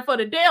it down for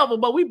the devil,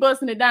 but we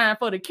busting it down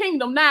for the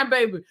kingdom now,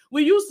 baby.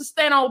 We used to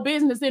stand on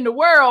business in the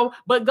world,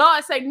 but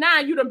God say, now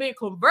you done been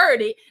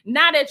converted.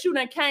 Now that you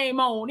done came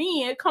on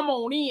in, come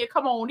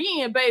on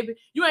in, baby.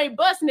 You ain't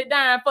busting it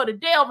down for the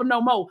devil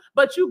no more,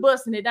 but you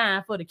busting it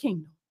down for the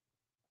kingdom.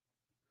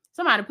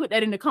 Somebody put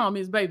that in the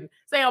comments, baby.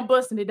 Say, I'm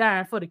busting it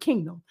down for the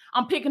kingdom.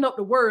 I'm picking up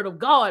the word of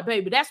God,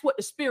 baby. That's what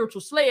the spiritual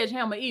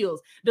sledgehammer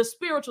is. The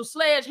spiritual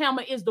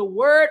sledgehammer is the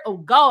word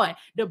of God.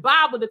 The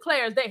Bible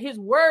declares that his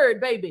word,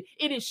 baby,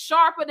 it is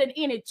sharper than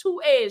any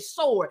two-edged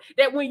sword.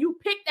 That when you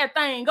pick that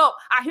thing up,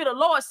 I hear the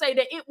Lord say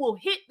that it will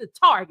hit the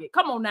target.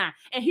 Come on now.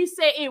 And he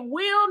said, it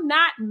will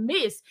not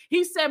miss.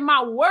 He said,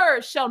 my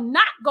word shall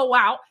not go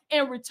out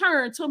and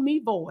return to me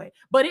void,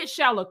 but it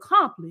shall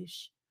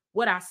accomplish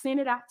what I sent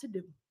it out to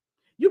do.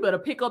 You better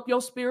pick up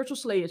your spiritual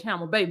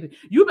sledgehammer, baby.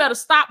 You better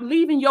stop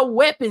leaving your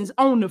weapons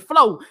on the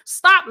floor.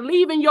 Stop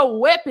leaving your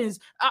weapons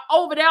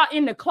over there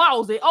in the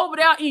closet, over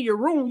there in your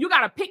room. You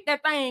got to pick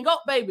that thing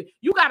up, baby.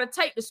 You got to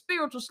take the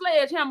spiritual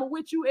sledgehammer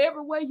with you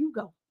everywhere you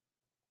go.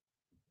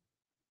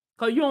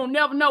 Because you don't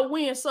never know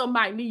when something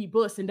might need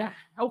busting down.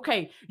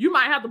 Okay, you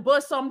might have to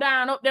bust something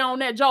down up there on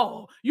that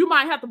jaw. You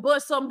might have to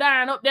bust something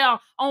down up there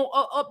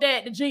up there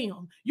at the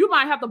gym. You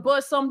might have to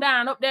bust something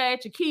down up there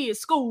at your kids'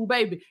 school,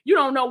 baby. You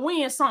don't know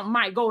when something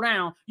might go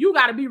down. You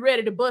got to be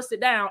ready to bust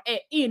it down at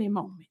any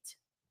moment.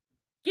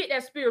 Get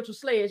that spiritual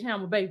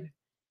sledgehammer, baby.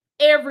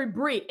 Every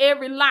brick,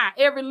 every lie,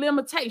 every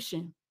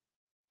limitation.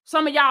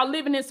 Some of y'all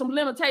living in some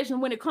limitation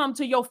when it comes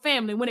to your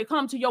family, when it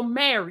comes to your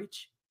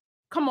marriage.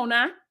 Come on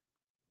now.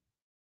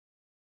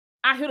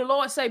 I hear the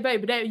Lord say,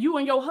 baby, that you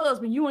and your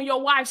husband, you and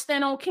your wife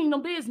stand on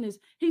kingdom business.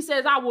 He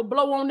says, I will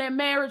blow on that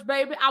marriage,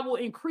 baby. I will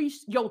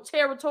increase your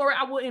territory.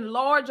 I will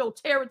enlarge your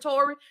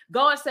territory.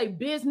 God say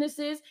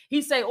businesses.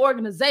 He say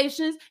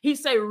organizations. He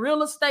say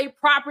real estate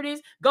properties.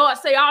 God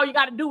say all you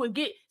got to do is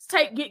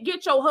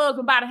get your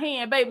husband by the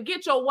hand, baby.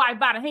 Get your wife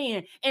by the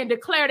hand and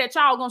declare that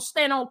y'all going to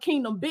stand on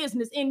kingdom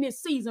business in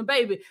this season,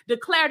 baby.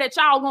 Declare that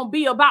y'all going to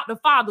be about the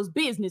Father's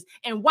business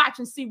and watch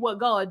and see what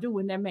God do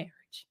in that marriage.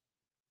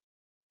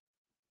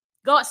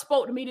 God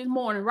spoke to me this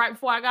morning right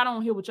before I got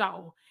on here with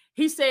y'all.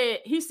 He said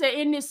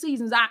in this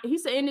season,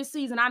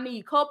 I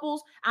need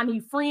couples, I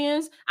need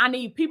friends, I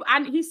need people.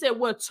 He said,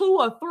 well, 2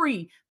 or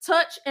 3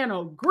 touch and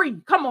agree.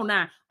 Come on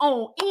now,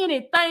 on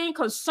anything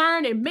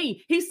concerning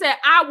me. He said,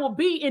 I will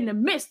be in the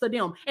midst of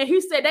them. And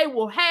he said, they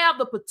will have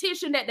the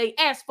petition that they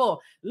ask for.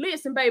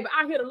 Listen, baby,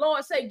 I hear the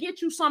Lord say,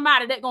 get you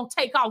somebody that gonna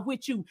take off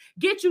with you.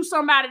 Get you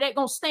somebody that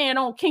gonna stand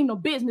on kingdom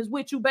business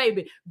with you,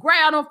 baby.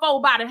 Grab them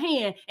 4 by the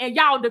hand and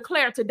y'all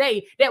declare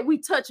today that we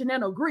touching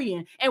and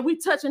agreeing. And we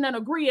touching and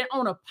agreeing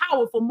on a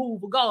powerful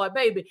move of God,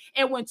 baby.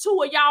 And when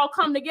 2 of y'all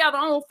come together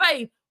on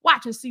faith,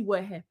 watch and see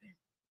what happens.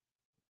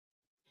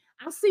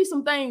 I see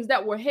some things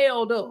that were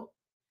held up.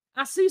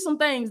 I see some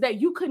things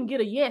that you couldn't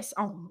get a yes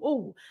on.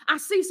 Oh, I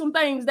see some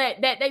things that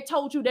they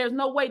told you there's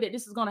no way that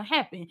this is going to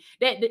happen.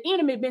 That the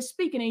enemy been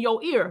speaking in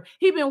your ear.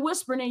 He been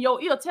whispering in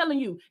your ear, telling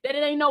you that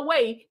it ain't no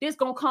way this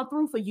going to come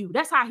through for you.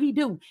 That's how he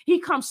do. He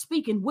comes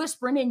speaking,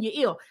 whispering in your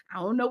ear. I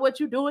don't know what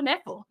you're doing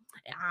that for.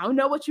 I don't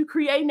know what you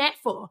creating that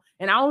for.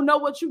 And I don't know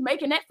what you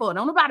making that for.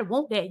 Don't nobody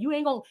want that. You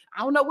ain't gonna,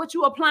 I don't know what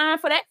you applying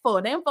for that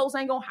for. Them folks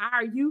ain't gonna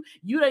hire you.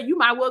 You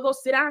might well go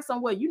sit down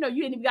somewhere. You know,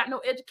 you ain't even got no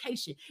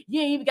education.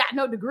 You ain't even got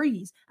no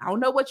degrees. I don't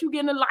know what you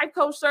getting a life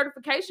coach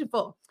certification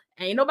for.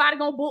 Ain't nobody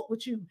gonna book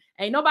with you.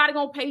 Ain't nobody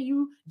gonna pay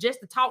you just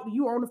to talk to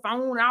you on the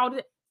phone and all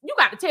that. You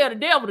got to tell the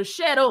devil to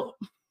shut up.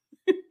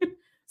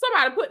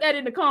 Somebody put that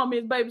in the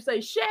comments, baby.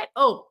 Say, shut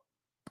up.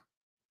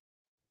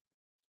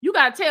 You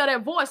got to tell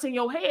that voice in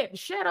your head to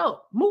shut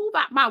up. Move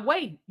out my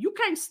way. You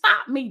can't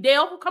stop me,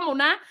 devil. Come on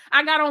now.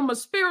 I got on my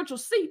spiritual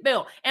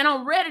seatbelt and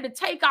I'm ready to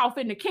take off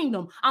in the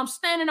kingdom. I'm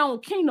standing on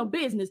kingdom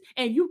business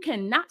and you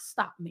cannot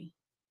stop me.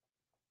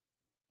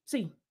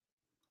 See,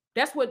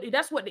 that's what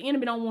the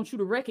enemy don't want you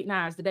to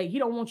recognize today. He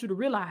don't want you to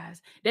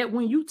realize that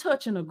when you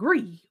touch and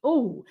agree,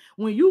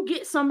 when you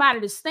get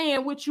somebody to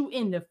stand with you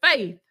in the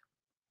faith,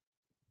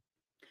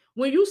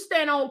 when you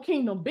stand on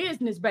kingdom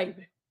business,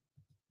 baby,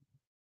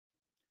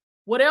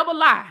 whatever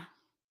lie,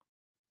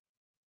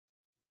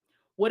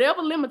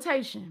 whatever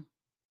limitation,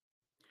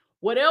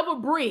 whatever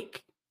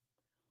brick,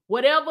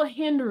 whatever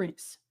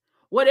hindrance,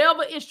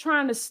 whatever is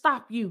trying to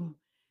stop you,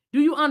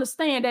 do you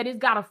understand that it's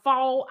got to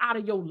fall out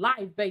of your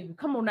life, baby?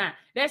 Come on now.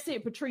 That's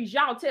it, Patrice.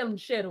 Y'all tell him,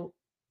 shut up.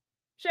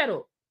 Shut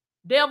up.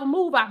 Devil,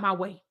 move out my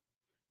way.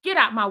 Get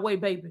out my way,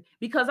 baby,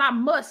 because I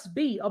must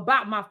be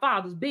about my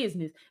Father's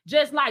business.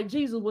 Just like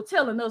Jesus was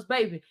telling us,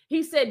 baby.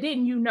 He said,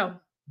 didn't you know?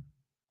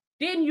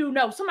 Didn't you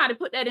know? Somebody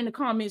put that in the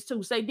comments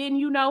too. Say, didn't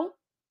you know?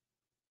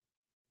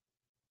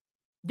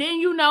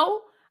 Didn't you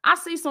know? I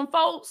see some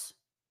folks,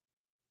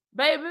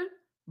 baby,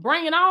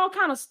 bringing all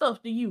kind of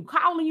stuff to you,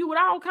 calling you with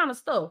all kind of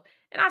stuff.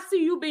 And I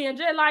see you being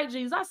just like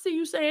Jesus. I see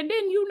you saying,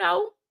 didn't you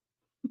know?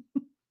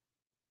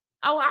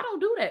 Oh, I don't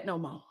do that no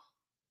more.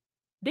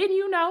 Didn't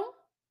you know?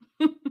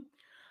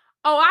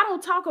 Oh, I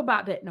don't talk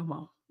about that no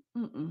more.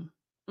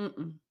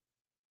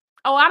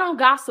 Oh, I don't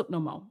gossip no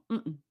more.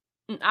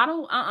 I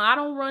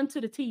don't run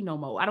to the tea no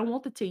more. I don't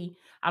want the tea.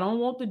 I don't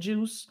want the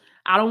juice.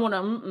 I don't want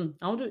to.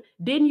 I don't do.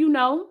 Didn't you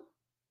know?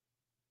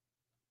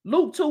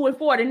 Luke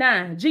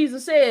 2:49.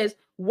 Jesus says,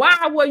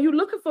 "Why were you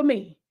looking for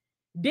me?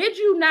 Did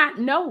you not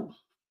know?"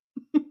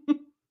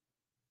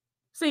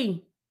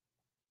 See,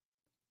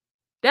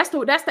 that's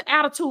the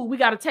attitude we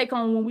got to take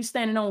on when we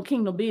standing on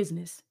kingdom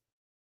business.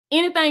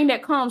 Anything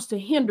that comes to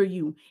hinder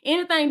you,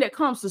 anything that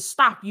comes to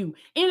stop you,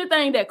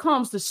 anything that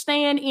comes to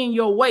stand in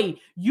your way,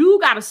 you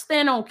got to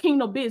stand on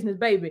kingdom business,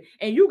 baby.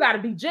 And you got to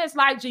be just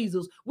like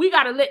Jesus. We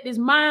got to let this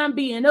mind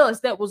be in us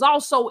that was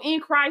also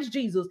in Christ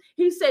Jesus.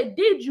 He said,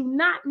 did you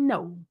not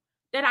know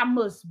that I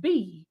must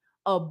be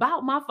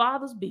about my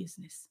Father's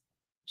business?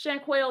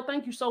 Shanquelle,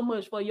 thank you so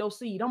much for your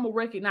seed. I'm gonna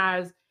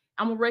recognize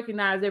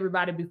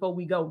everybody before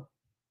we go.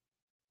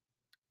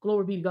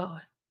 Glory be to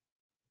God.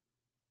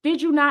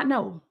 Did you not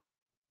know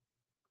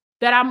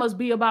that I must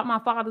be about my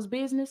Father's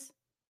business?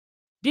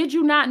 Did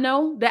you not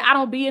know that I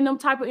don't be in them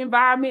type of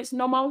environments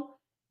no more?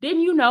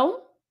 Didn't you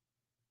know?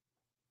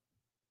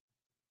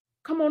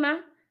 Come on now.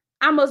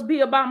 I must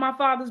be about my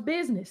Father's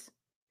business.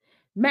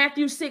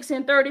 Matthew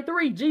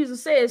 6:33,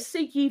 Jesus says,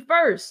 seek ye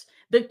first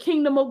the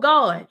kingdom of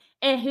God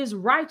and his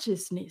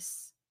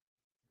righteousness.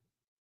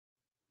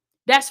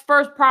 That's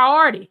first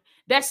priority.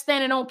 That's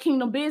standing on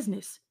kingdom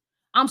business.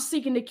 I'm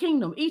seeking the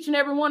kingdom. Each and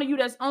every one of you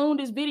that's on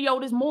this video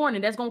this morning,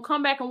 that's going to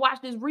come back and watch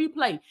this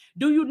replay.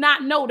 Do you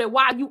not know that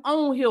while you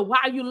on here,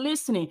 while you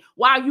listening,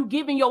 while you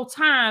giving your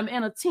time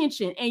and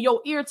attention and your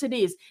ear to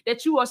this,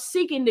 that you are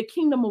seeking the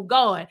kingdom of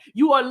God?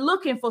 You are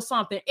looking for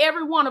something.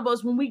 Every one of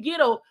us, when we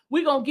get up,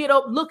 we're going to get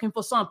up looking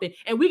for something.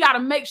 And we got to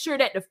make sure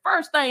that the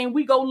first thing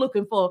we go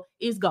looking for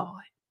is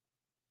God.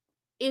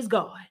 Is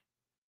God.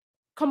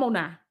 Come on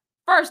now.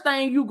 First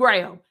thing you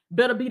grab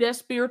better be that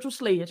spiritual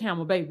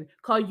sledgehammer, baby,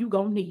 because you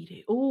going to need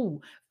it.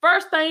 Ooh.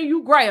 First thing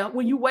you grab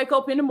when you wake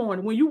up in the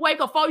morning, when you wake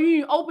up, before you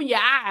even open your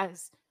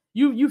eyes,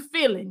 you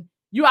feeling.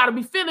 You ought to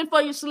be feeling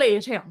for your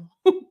sledgehammer.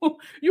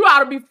 You ought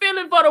to be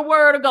feeling for the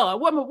word of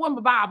God. What my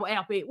Bible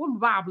app at? What my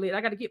Bible at?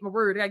 I got to get my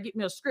word. I got to get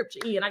me a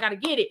scripture in. I got to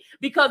get it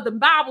because the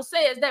Bible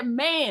says that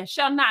man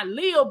shall not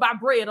live by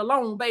bread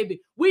alone, baby.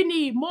 We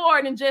need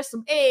more than just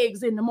some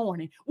eggs in the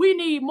morning. We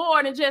need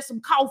more than just some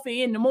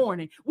coffee in the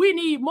morning. We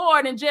need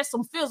more than just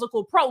some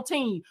physical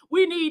protein.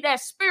 We need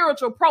that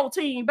spiritual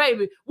protein,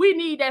 baby. We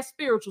need that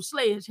spiritual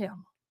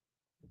sledgehammer.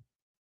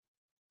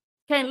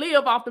 Can't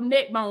live off them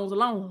neck bones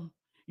alone.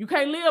 You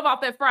can't live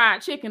off that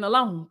fried chicken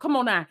alone. Come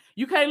on now.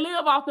 You can't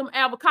live off them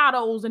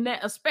avocados and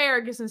that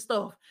asparagus and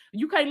stuff.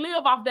 You can't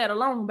live off that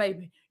alone,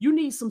 baby. You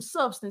need some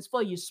substance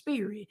for your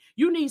spirit.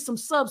 You need some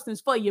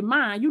substance for your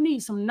mind. You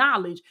need some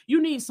knowledge.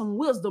 You need some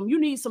wisdom. You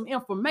need some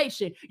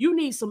information. You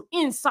need some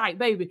insight,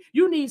 baby.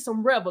 You need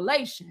some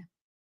revelation.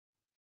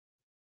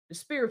 The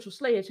spiritual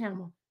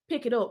sledgehammer.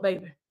 Pick it up,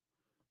 baby.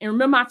 And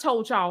remember, I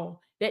told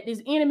y'all that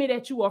this enemy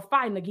that you are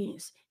fighting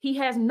against, he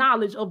has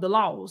knowledge of the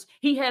laws.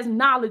 He has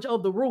knowledge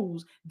of the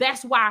rules.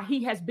 That's why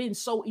he has been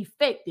so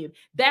effective.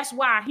 That's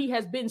why he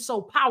has been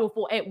so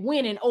powerful at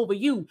winning over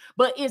you.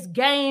 But it's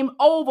game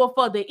over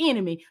for the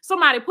enemy.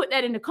 Somebody put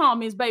that in the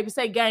comments, baby.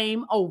 Say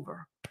game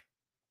over.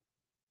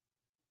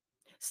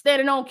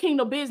 Standing on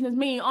kingdom business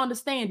means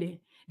understanding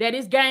that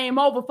it's game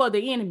over for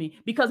the enemy,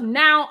 because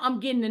now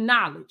I'm getting the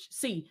knowledge.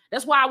 See,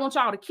 that's why I want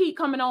y'all to keep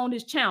coming on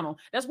this channel.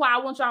 That's why I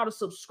want y'all to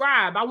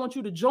subscribe. I want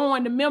you to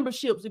join the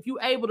memberships if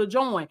you're able to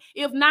join.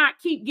 If not,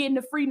 keep getting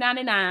the free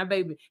 99,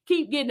 baby.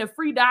 Keep getting the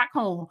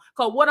free.com,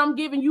 because what I'm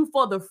giving you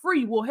for the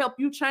free will help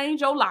you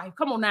change your life.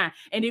 Come on now.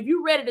 And if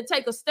you're ready to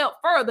take a step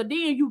further,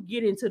 then you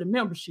get into the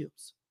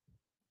memberships.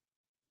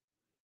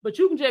 But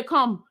you can just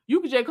come,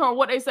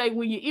 what they say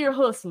when you're ear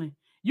hustling.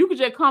 You can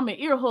just come and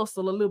ear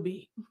hustle a little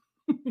bit.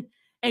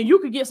 And you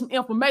could get some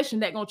information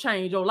that's going to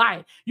change your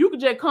life. You could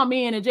just come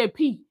in and just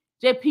peek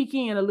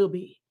in a little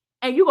bit.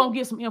 And you're going to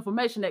get some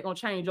information that's going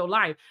to change your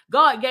life.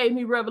 God gave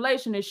me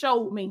revelation and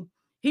showed me.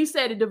 He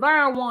said the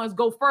divine ones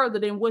go further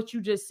than what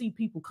you just see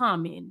people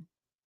commenting.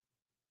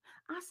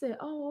 I said,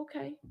 oh,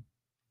 okay.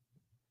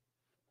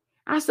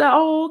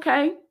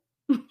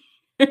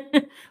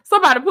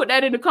 Somebody put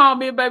that in the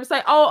comment, baby.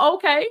 Say, oh,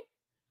 okay.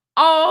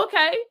 Oh,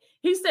 okay.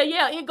 He said,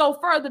 yeah, it go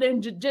further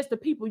than just the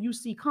people you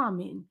see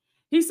commenting.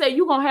 He said,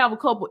 you're going to have a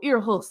couple ear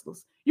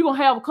hustlers. You're going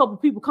to have a couple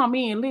people come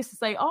in and listen,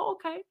 say, oh,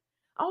 okay.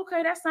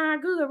 Okay, that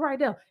sound good right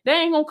there. They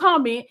ain't gonna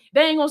comment.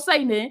 They ain't gonna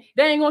say nothing.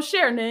 They ain't gonna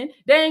share nothing.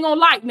 They ain't gonna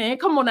like nothing.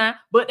 Come on now.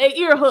 But they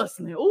ear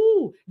hustling.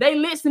 Ooh, they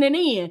listening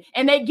in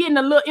and they getting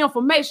a little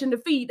information to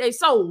feed their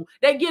soul.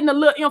 They getting a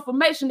little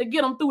information to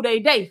get them through their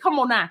day. Come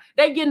on now.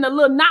 They getting a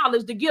little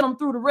knowledge to get them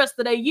through the rest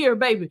of their year,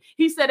 baby.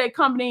 He said they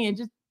coming in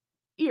just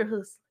ear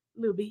hustling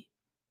a little bit.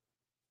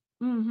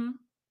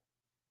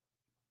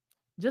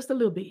 Just a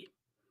little bit.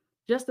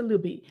 Just a little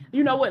bit.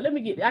 You know what? Let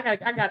me get. I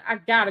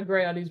gotta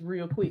grab this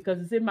real quick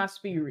because it's in my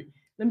spirit.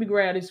 Let me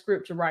grab this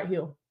scripture right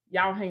here.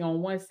 Y'all hang on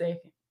 1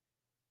 second.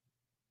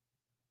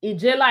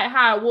 It's just like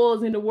how it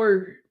was in the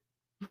word.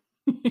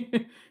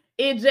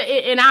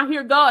 And I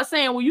hear God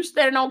saying, when you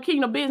standing on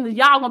kingdom business,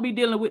 y'all gonna be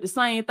dealing with the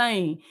same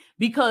thing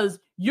because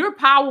you're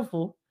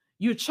powerful,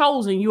 you're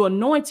chosen, you're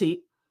anointed,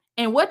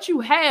 and what you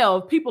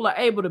have, people are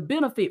able to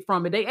benefit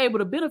from it. They able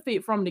to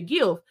benefit from the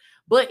gift,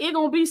 but it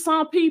gonna be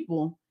some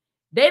people.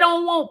 They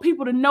don't want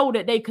people to know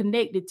that they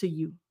connected to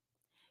you.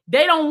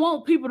 They don't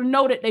want people to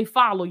know that they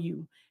follow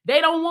you.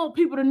 They don't want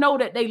people to know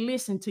that they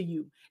listen to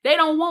you. They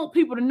don't want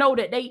people to know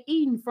that they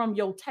eating from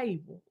your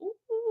table.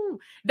 Ooh.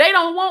 They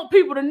don't want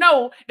people to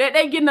know that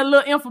they getting a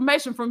little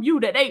information from you.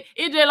 That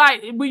it's just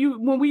like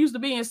when we used to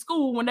be in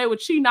school, when they were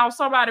cheating off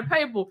somebody's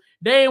paper,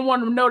 they didn't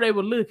want them to know they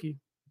were looking.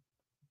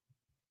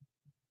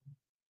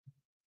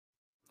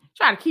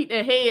 Try to keep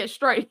their head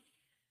straight.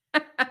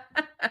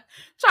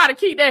 Try to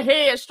keep their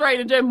head straight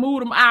and just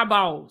move them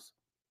eyeballs.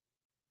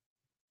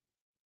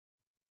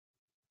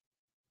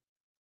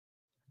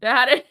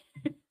 That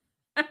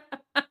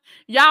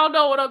y'all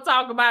know what I'm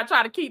talking about.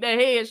 Try to keep their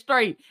head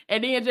straight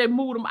and then just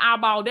move them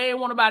eyeballs. They ain't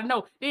want nobody to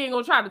know. They ain't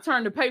gonna try to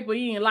turn the paper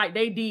in like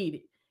they did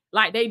it,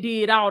 like they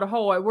did all the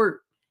hard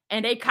work,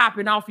 and they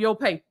copying off your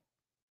paper.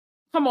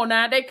 Come on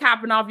now, they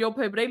copying off your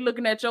paper. They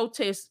looking at your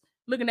test,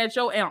 looking at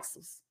your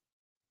answers.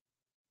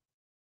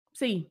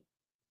 See.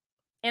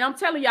 And I'm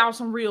telling y'all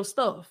some real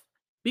stuff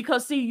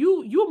because see,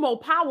 you're more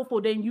powerful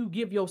than you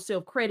give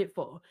yourself credit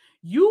for.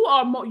 You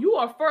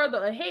are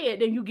further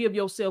ahead than you give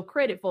yourself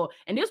credit for.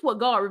 And this is what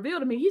God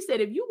revealed to me. He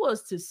said, if you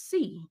was to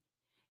see,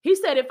 he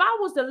said, if I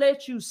was to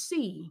let you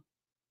see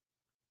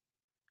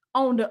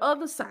on the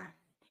other side,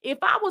 if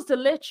I was to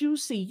let you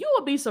see, you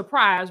would be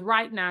surprised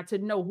right now to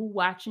know who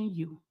watching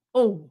you.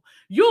 Oh,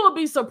 you'll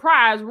be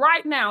surprised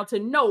right now to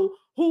know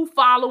who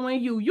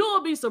following you.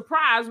 You'll be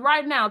surprised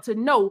right now to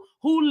know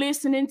who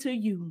listening to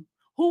you,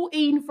 who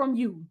eating from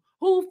you,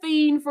 who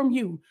feeding from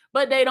you,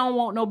 but they don't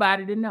want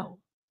nobody to know.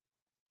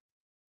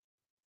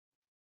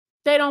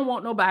 They don't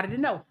want nobody to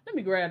know. Let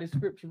me grab this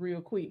scripture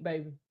real quick,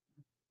 baby.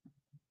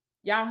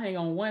 Y'all hang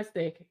on 1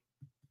 second.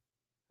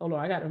 Hold on,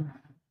 I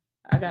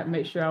gotta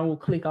make sure I won't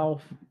click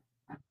off.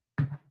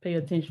 Pay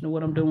attention to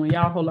what I'm doing.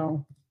 Y'all hold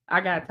on. I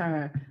got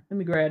time. Let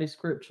me grab this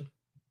scripture.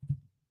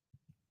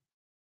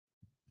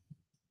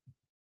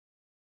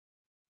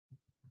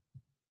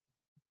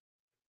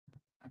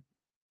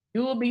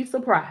 You will be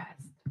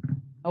surprised.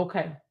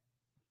 Okay.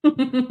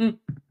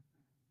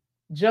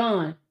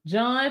 John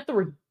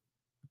 3.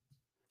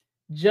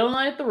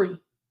 John 3.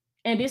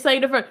 And this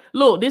ain't the first.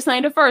 Look, this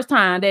ain't the first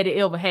time that it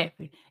ever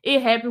happened.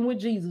 It happened with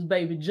Jesus,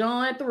 baby.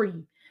 John 3.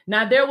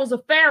 Now there was a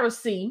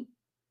Pharisee,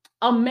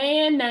 a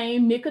man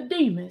named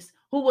Nicodemus,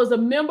 who was a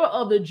member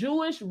of the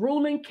Jewish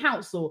ruling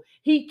council.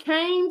 He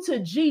came to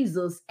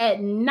Jesus at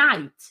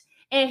night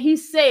and he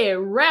said,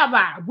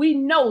 Rabbi, we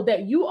know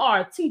that you are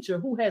a teacher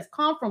who has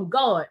come from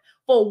God,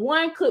 for no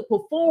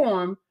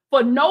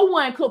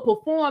one could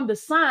perform the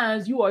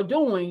signs you are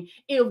doing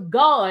if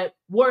God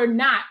were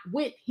not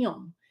with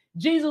him.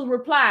 Jesus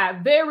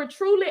replied, very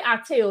truly, I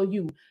tell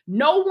you,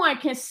 no one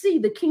can see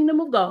the kingdom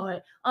of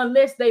God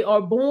unless they are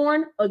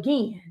born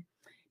again.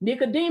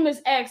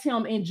 Nicodemus asked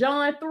him in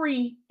John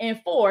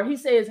 3:4, he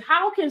says,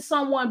 how can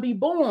someone be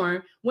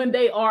born when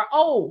they are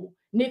old?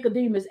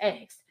 Nicodemus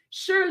asked.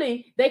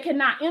 Surely they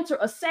cannot enter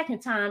a second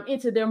time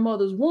into their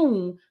mother's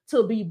womb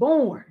to be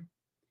born.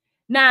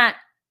 Now,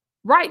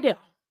 right there.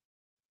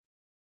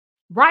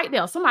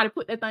 Somebody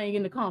put that thing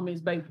in the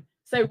comments, baby.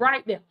 Say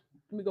right there.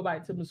 Let me go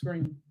back to the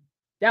screen.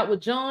 That was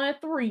John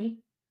 3.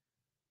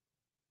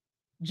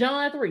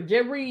 John 3.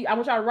 Just read. I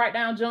want y'all to write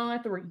down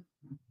John 3.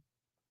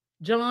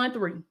 John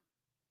 3.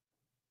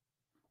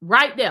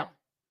 Right there.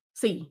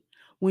 See,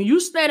 when you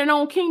standing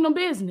on kingdom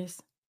business,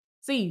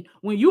 see,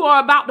 when you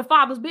are about the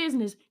Father's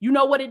business, you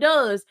know what it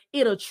does?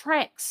 It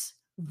attracts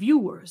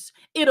viewers.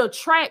 It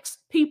attracts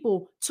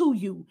people to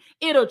you.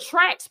 It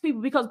attracts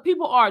people because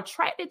people are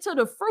attracted to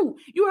the fruit.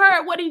 You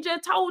heard what he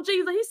just told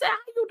Jesus. He said, how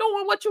you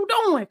doing what you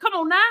doing? Come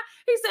on now.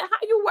 He said, how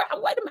you, wait a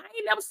minute, I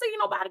ain't never seen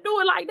nobody do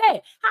it like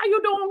that. How you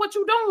doing what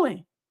you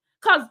doing?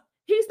 Because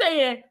he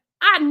said,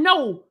 I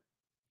know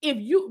if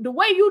you, the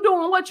way you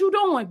doing what you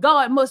doing,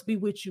 God must be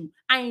with you.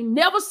 I ain't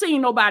never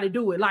seen nobody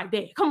do it like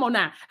that. Come on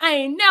now. I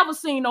ain't never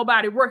seen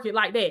nobody work it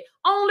like that.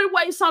 Only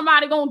way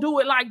somebody gonna do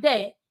it like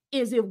that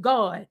is if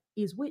God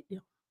is with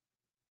them.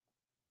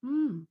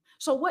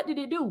 So what did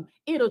it do?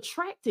 It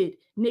attracted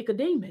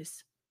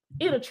Nicodemus.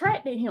 It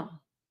attracted him.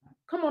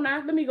 Come on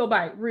now. Let me go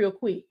back real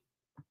quick.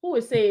 Who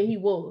it said he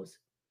was?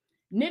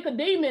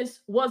 Nicodemus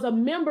was a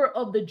member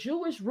of the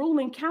Jewish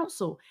ruling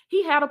council.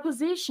 He had a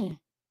position.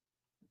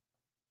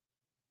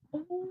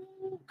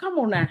 Ooh, come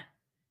on now.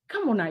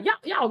 Come on now.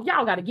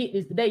 Y'all got to get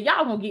this today.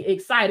 Y'all gonna get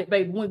excited,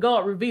 baby, when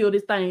God revealed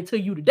this thing to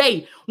you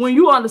today. When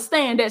you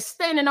understand that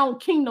standing on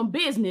kingdom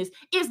business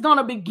is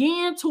gonna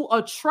begin to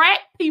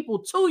attract people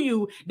to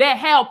you that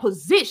have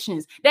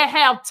positions, that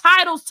have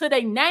titles to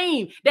their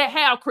name, that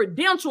have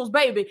credentials,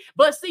 baby.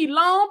 But see,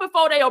 long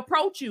before they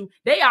approach you,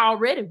 they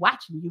already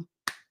watching you.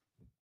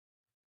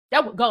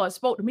 That's what God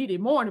spoke to me this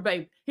morning,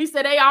 baby. He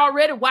said they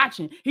already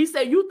watching. He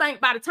said, you think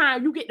by the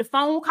time you get the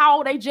phone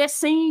call, they just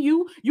seen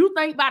you. You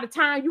think by the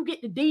time you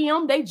get the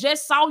DM, they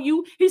just saw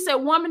you. He said,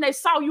 woman, they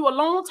saw you a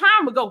long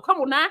time ago. Come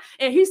on now.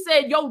 And he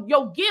said,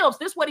 your gifts,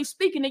 this is what he's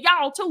speaking to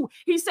y'all too.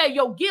 He said,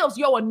 your gifts,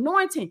 your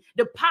anointing,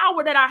 the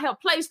power that I have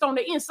placed on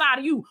the inside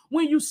of you.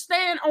 When you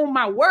stand on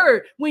my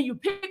word, when you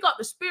pick up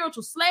the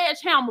spiritual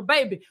sledgehammer,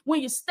 baby,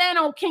 when you stand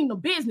on kingdom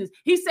business,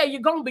 he said,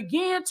 you're going to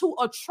begin to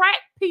attract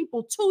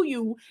people to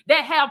you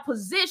that have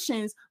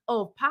positions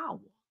of power.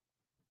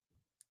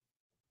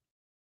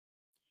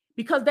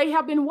 Because they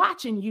have been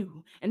watching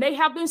you and they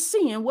have been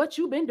seeing what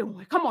you've been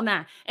doing. Come on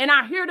now. And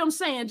I hear them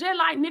saying, just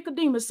like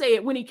Nicodemus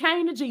said when he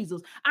came to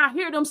Jesus, I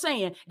hear them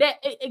saying that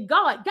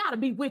God got to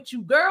be with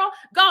you, girl.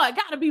 God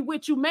got to be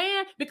with you,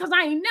 man, because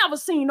I ain't never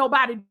seen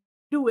nobody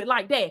do it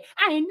like that.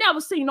 I ain't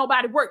never seen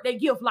nobody work their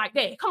gift like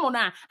that. Come on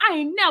now. I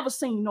ain't never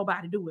seen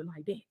nobody do it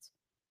like that.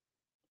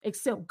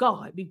 Except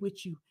God be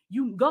with you.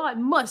 God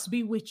must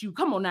be with you.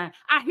 Come on now.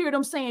 I hear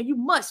them saying you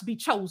must be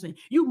chosen.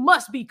 You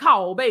must be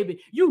called,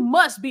 baby. You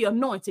must be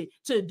anointed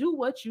to do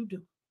what you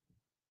do.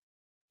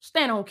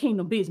 Stand on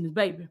kingdom business,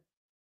 baby.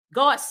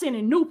 God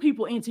sending new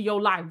people into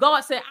your life.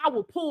 God said, I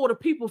will pull the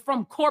people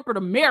from corporate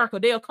America.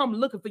 They'll come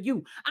looking for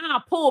you.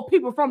 I'll pull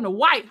people from the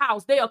White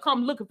House. They'll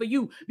come looking for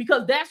you,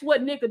 because that's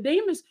what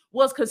Nicodemus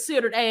was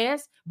considered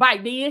as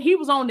back then. He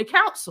was on the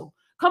council.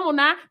 Come on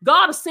now.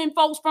 God will send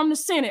folks from the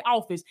Senate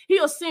office.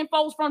 He'll send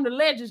folks from the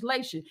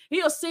legislation.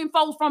 He'll send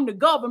folks from the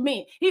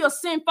government. He'll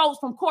send folks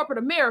from corporate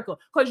America.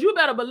 Because you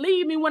better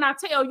believe me when I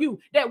tell you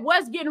that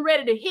what's getting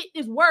ready to hit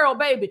this world,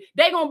 baby,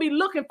 they're going to be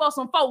looking for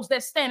some folks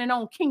that's standing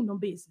on kingdom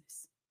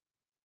business.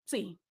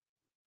 See,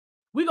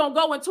 we're going to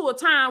go into a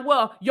time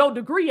where your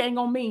degree ain't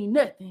going to mean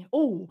nothing.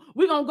 Ooh,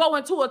 we're going to go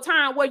into a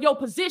time where your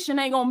position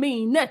ain't going to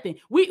mean nothing.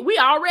 We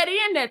already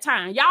in that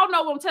time. Y'all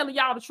know I'm telling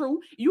y'all the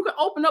truth. You can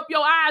open up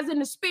your eyes in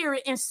the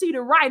spirit and see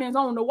the writings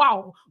on the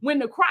wall. When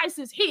the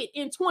crisis hit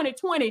in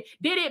 2020,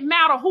 did it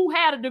matter who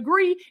had a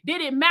degree?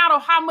 Did it matter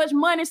how much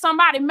money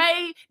somebody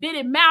made? Did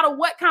it matter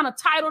what kind of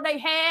title they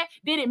had?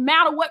 Did it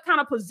matter what kind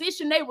of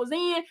position they was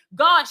in?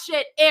 God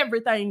shut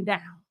everything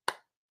down.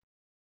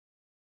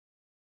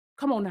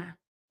 Come on now.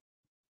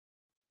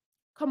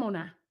 Come on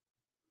now.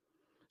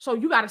 So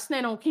you got to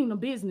stand on kingdom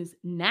business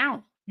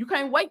now. You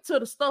can't wait till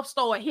the stuff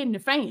start hitting the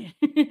fan.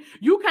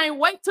 You can't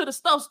wait till the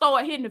stuff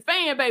start hitting the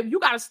fan, baby. You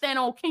got to stand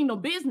on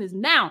kingdom business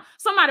now.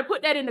 Somebody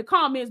put that in the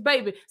comments,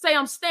 baby. Say,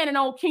 I'm standing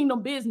on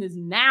kingdom business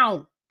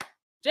now.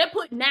 Just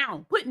put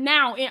now. Put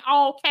now in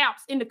all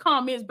caps in the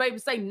comments, baby.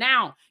 Say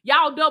now.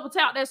 Y'all double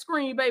tap that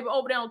screen, baby,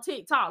 over there on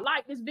TikTok.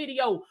 Like this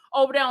video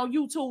over there on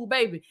YouTube,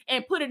 baby,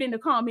 and put it in the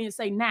comments.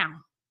 Say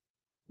now.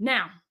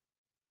 Now.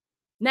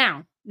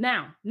 Now.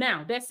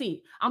 Now, that's it.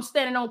 I'm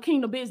standing on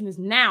kingdom business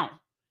now.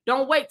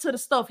 Don't wait till the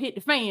stuff hit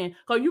the fan,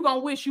 because you're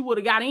going to wish you would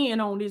have got in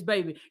on this,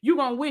 baby. You're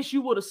going to wish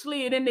you would have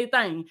slid in that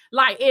thing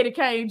like Eddie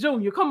Kane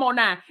Jr. Come on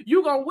now.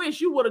 You're going to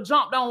wish you would have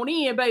jumped on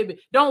in, baby.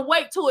 Don't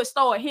wait till it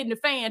start hitting the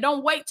fan.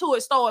 Don't wait till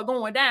it start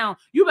going down.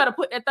 You better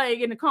put that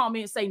thing in the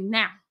comments and say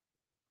now.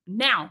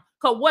 Now,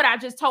 because what I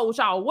just told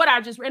y'all,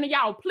 and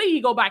y'all,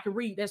 please go back and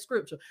read that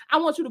scripture. I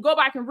want you to go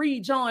back and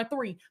read John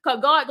 3,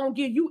 because God gonna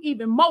give you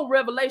even more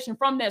revelation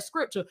from that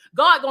scripture.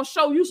 God gonna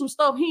show you some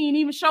stuff he ain't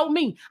even show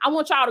me. I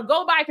want y'all to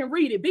go back and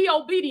read it. Be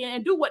obedient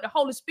and do what the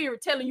Holy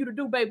Spirit telling you to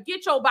do, baby.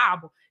 Get your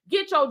Bible,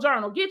 get your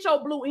journal, get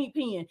your blue ink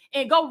pen,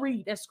 and go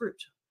read that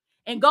scripture.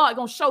 And God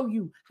gonna show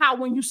you how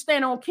when you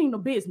stand on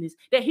kingdom business,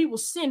 that he will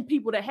send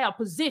people that have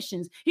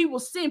positions. He will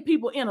send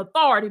people in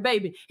authority,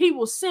 baby. He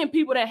will send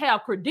people that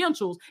have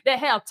credentials, that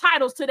have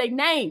titles to their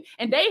name,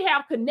 and they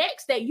have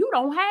connects that you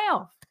don't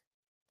have.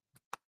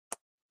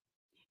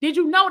 Did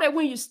you know that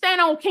when you stand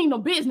on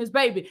kingdom business,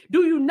 baby,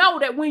 do you know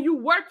that when you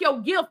work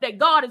your gift that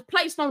God has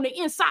placed on the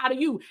inside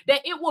of you,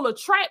 that it will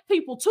attract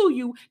people to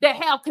you that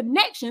have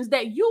connections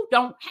that you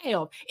don't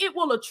have? It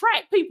will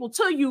attract people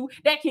to you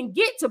that can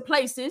get to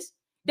places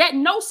that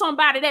know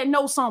somebody that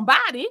knows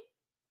somebody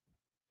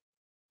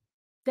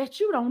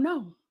that you don't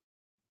know.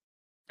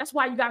 That's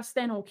why you got to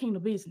stand on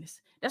kingdom business.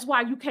 That's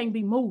why you can't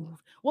be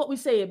moved. What we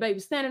said,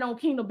 baby, standing on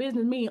kingdom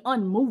business means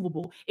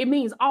unmovable. It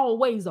means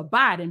always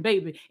abiding,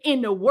 baby,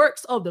 in the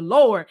works of the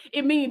Lord.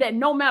 It means that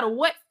no matter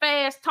what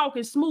fast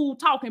talking, smooth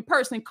talking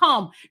person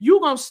come,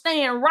 you're going to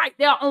stand right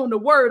there on the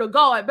word of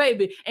God,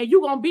 baby. And you're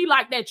going to be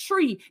like that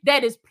tree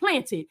that is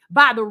planted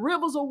by the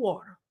rivers of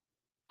water.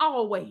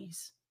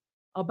 Always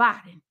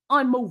abiding,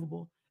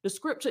 unmovable. The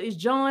scripture is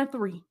John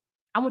 3.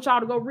 I want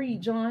y'all to go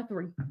read John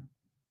 3.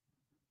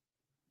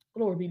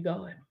 Glory be to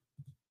God.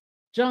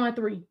 John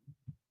 3.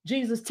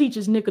 Jesus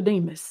teaches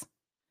Nicodemus.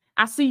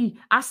 I see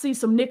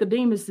some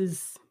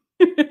Nicodemuses.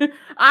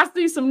 I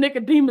see some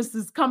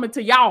Nicodemuses coming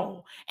to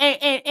y'all.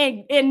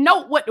 And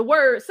note what the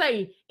word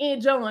say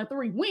in John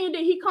 3. When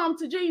did he come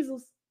to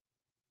Jesus?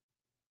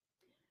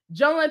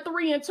 John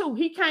 3:2.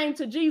 He came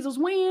to Jesus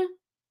when?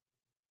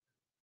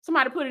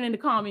 Somebody put it in the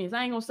comments.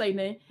 I ain't gonna say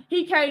nothing.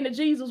 He came to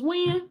Jesus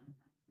when?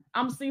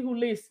 I'm gonna see who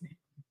listening.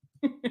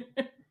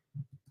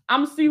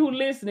 I'm gonna see who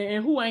listening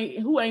and who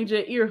ain't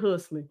just ear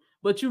hustling,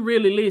 but you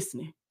really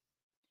listening.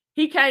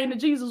 He came to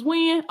Jesus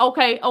when?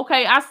 Okay.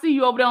 I see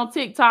you over there on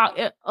TikTok,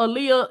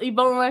 Aaliyah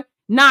Yvonne.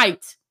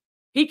 Night.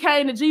 He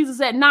came to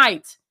Jesus at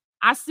night.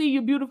 I see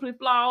you, beautifully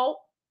flawed.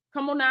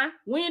 Come on now.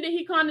 When did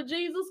he come to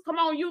Jesus? Come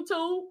on,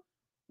 YouTube.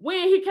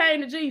 When he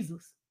came to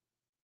Jesus?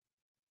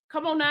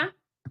 Come on now.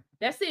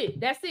 That's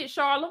it,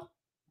 Charlotte.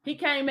 He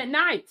came at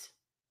night.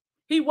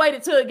 He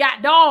waited till it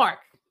got dark.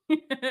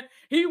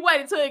 He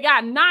waited till it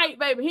got night,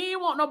 baby. He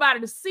didn't want nobody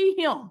to see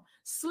him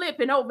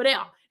slipping over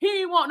there. He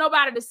didn't want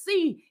nobody to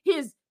see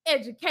his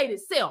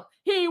educated self.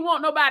 He didn't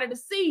want nobody to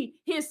see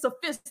his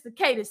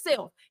sophisticated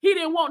self. He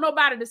didn't want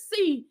nobody to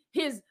see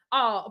his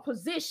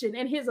position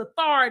and his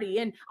authority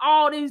and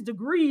all these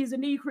degrees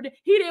and these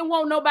credentials. He didn't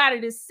want nobody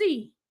to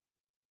see.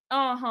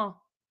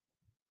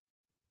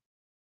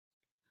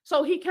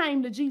 So he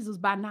came to Jesus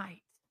by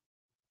night.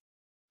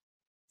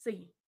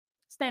 See,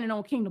 standing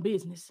on kingdom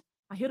business.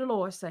 I hear the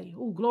Lord say,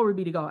 oh, glory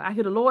be to God. I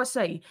hear the Lord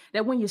say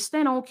that when you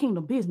stand on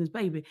kingdom business,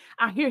 baby,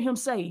 I hear him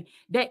say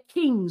that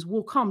kings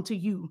will come to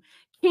you.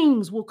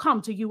 Kings will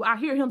come to you. I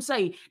hear him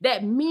say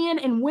that men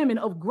and women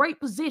of great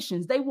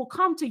positions, they will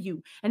come to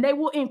you and they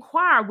will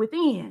inquire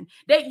within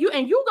that you're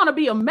going to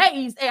be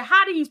amazed at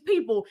how these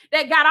people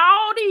that got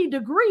all these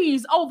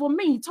degrees over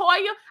me, Toya,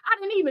 I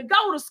didn't even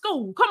go to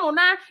school. Come on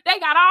now. They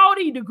got all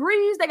these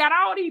degrees. They got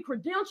all these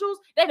credentials.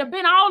 They done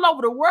been all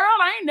over the world.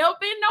 I ain't never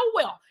been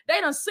nowhere.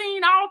 They done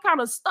seen all kind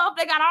of stuff.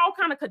 They got all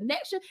kind of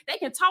connection. They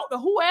can talk to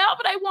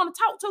whoever they want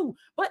to talk to,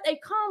 but they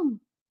come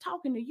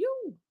talking to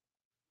you.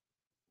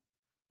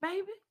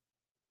 Baby,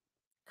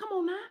 come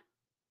on now.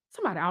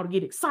 Somebody ought to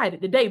get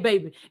excited today,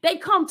 baby. They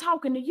come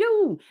talking to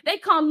you. They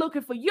come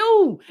looking for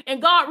you.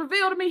 And God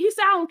revealed to me, he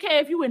said, I don't care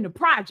if you in the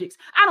projects.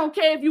 I don't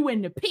care if you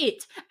in the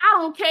pit.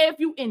 I don't care if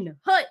you in the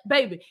hut,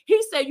 baby.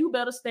 He said, you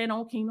better stand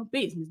on kingdom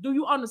business. Do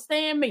you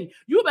understand me?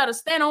 You better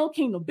stand on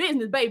kingdom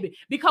business, baby.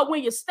 Because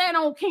when you stand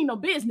on kingdom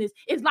business,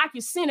 it's like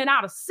you're sending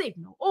out a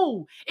signal.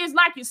 Oh, it's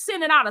like you're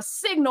sending out a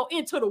signal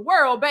into the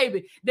world,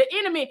 baby. The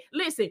enemy,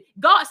 listen,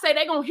 God said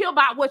they're going to hear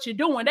about what you're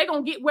doing. They're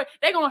going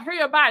to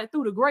hear about it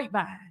through the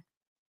grapevine.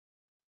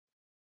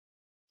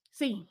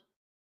 See,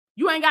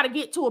 you ain't got to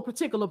get to a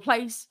particular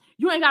place.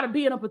 You ain't got to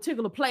be in a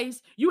particular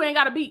place. You ain't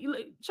got to be,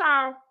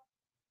 child,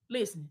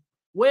 listen,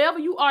 wherever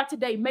you are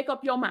today, make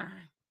up your mind.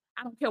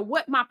 I don't care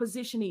what my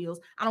position is.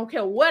 I don't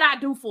care what I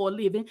do for a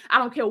living. I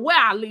don't care where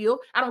I live.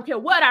 I don't care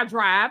what I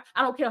drive.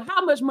 I don't care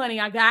how much money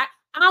I got.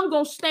 I'm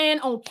going to stand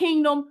on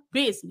kingdom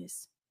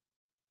business.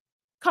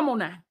 Come on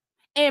now.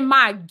 And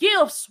my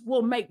gifts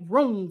will make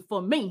room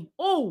for me.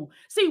 Oh,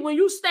 see, when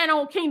you stand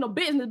on kingdom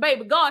business,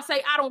 baby, God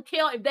say, I don't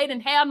care if they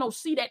didn't have no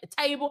seat at the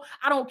table.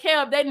 I don't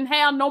care if they didn't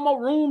have no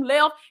more room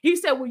left. He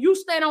said, when you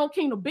stand on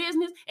kingdom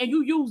business and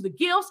you use the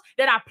gifts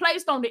that I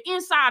placed on the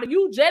inside of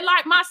you, just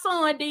like my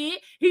son did,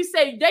 he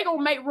said, they going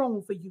to make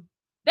room for you.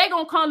 They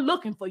going to come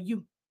looking for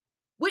you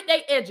with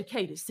their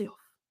educated self.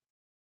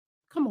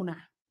 Come on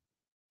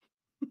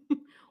now.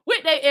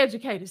 With their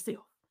educated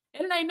self.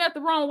 And it ain't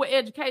nothing wrong with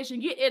education.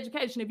 Get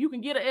education. If you can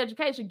get an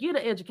education, get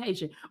an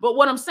education. But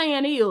what I'm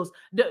saying is,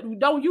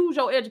 don't use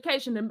your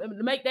education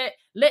to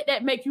let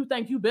that make you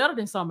think you better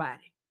than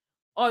somebody,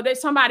 or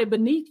there's somebody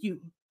beneath you,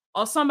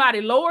 or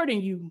somebody lower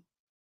than you,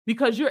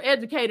 because you're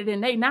educated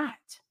and they not.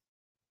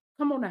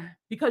 Come on now,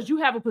 because you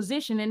have a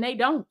position and they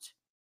don't.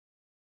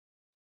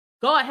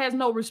 God has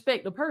no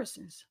respect of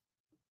persons.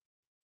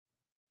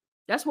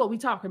 That's what we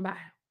talking about.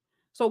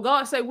 So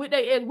God say with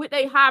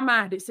they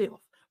high-minded self,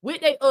 with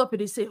they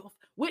uppity self,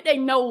 with their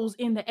nose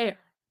in the air.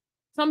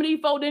 Some of these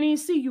folks didn't even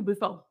see you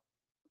before.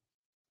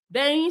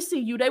 They ain't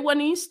see you. They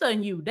wasn't even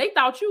studying you. They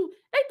thought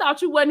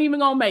you wasn't even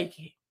gonna make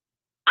it.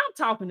 I'm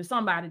talking to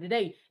somebody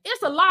today.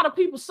 It's a lot of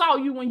people saw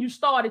you when you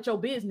started your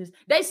business.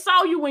 They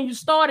saw you when you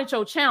started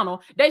your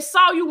channel. They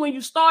saw you when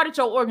you started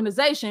your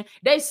organization.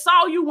 They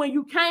saw you when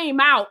you came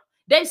out.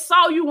 They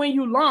saw you when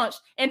you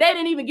launched, and they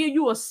didn't even give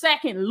you a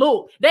second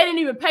look. They didn't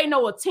even pay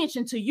no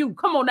attention to you.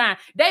 Come on now.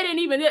 They didn't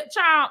even,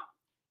 child.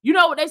 You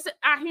know what they said?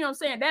 I hear them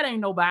saying, that ain't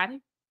nobody.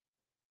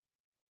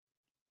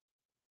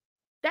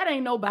 That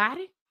ain't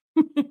nobody.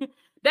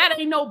 That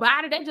ain't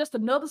nobody. That's just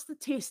another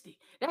statistic.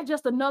 That's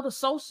just another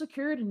social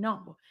security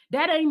number.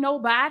 That ain't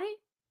nobody.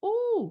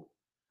 Ooh.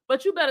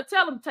 But you better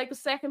tell them, take a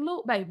second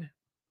look, baby.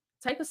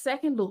 Take a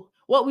second look.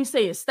 What we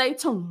say is stay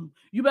tuned.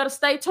 You better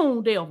stay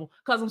tuned, devil,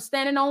 because I'm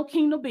standing on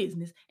kingdom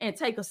business, and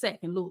take a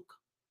second look.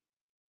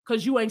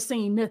 Because you ain't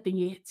seen nothing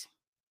yet.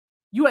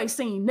 You ain't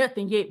seen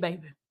nothing yet,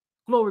 baby.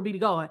 Glory be to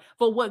God.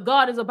 For what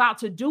God is about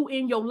to do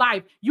in your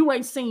life, you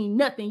ain't seen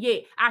nothing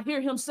yet. I hear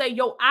him say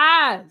your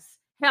eyes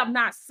have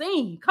not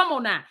seen. Come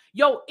on now.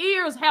 Your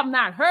ears have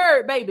not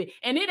heard, baby.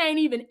 And it ain't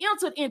even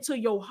entered into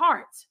your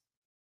heart.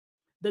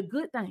 The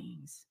good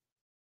things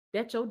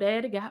that your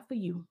daddy got for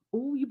you.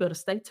 Ooh, you better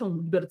stay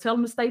tuned. You better tell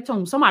them to stay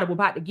tuned. Somebody was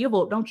about to give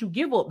up. Don't you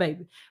give up,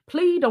 baby.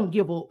 Please don't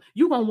give up.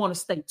 You're going to want to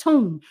stay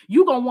tuned.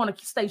 You're going to want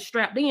to stay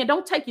strapped in.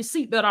 Don't take your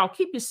seatbelt off.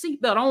 Keep your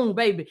seatbelt on,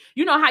 baby.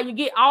 You know how you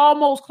get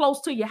almost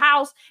close to your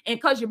house, and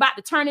because you're about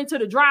to turn into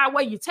the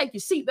driveway, you take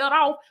your seatbelt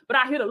off. But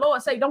I hear the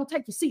Lord say, don't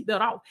take your seatbelt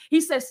off. He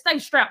said, stay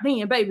strapped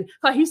in, baby.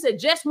 Because he said,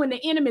 just when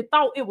the enemy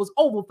thought it was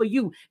over for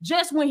you,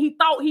 just when he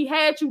thought he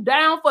had you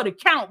down for the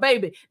count,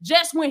 baby,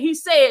 just when he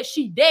said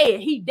she dead,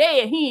 he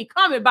ain't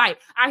coming back.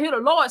 I hear the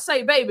Lord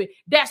say, baby,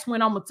 that's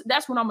when I'm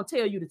gonna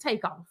tell you to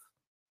take off.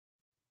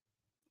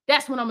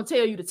 That's when I'm gonna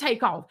tell you to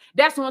take off.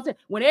 That's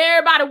when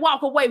everybody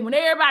walk away, when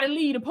everybody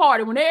leave the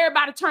party, when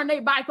everybody turn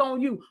their back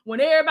on you,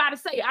 when everybody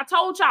say, I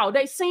told y'all,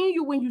 they seen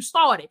you when you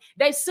started.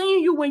 They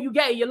seen you when you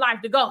gave your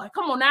life to God.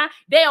 Come on now.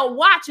 They'll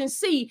watch and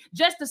see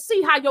just to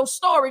see how your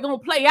story gonna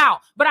play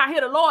out. But I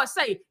hear the Lord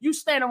say, you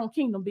stand on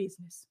kingdom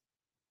business.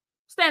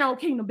 Stand on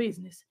kingdom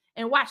business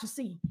and watch and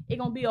see. It's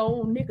gonna be an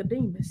old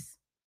Nicodemus.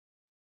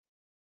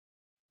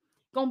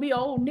 Gonna be an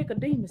old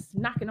Nicodemus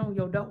knocking on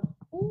your door.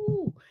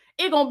 Ooh,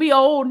 it gonna be an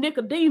old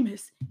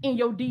Nicodemus in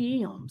your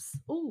DMs.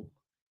 Ooh,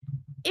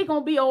 it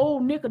gonna be an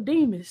old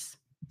Nicodemus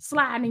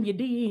sliding in your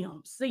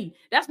DMs. See,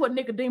 that's what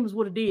Nicodemus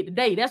would have did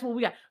today. That's what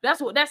we got.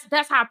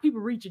 That's how people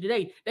reach you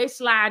today. They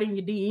slide in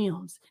your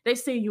DMs. They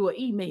send you an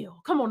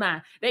email. Come on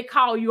now. They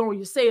call you on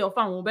your cell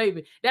phone,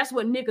 baby. That's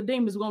what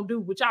Nicodemus gonna do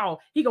with y'all.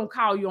 He gonna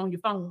call you on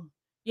your phone.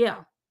 Yeah.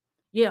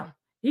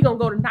 He gonna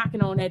go to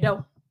knocking on that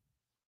door.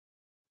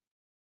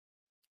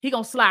 He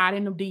gonna slide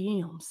in them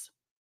DMs.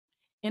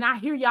 And I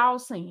hear y'all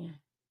saying,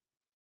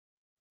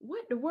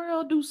 what the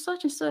world do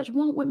such and such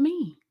want with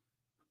me?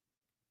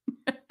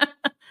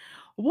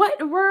 What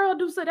the world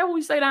do such? That's what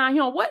we say down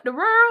here. What the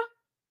world?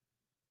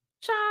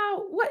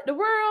 Child, what the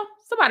world?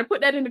 Somebody put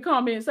that in the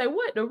comments and say,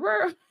 what the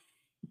world?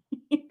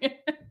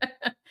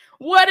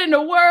 What in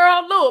the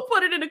world? Look,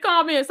 put it in the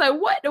comments and say,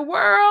 what the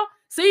world?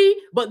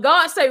 See, but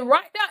God say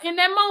right there in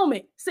that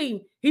moment,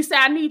 see, he said,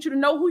 I need you to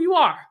know who you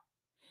are.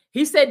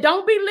 He said,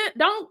 don't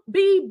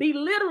be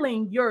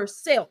belittling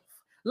yourself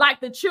like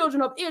the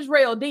children of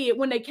Israel did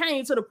when they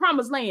came to the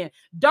promised land.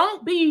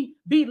 Don't be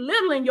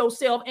belittling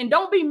yourself and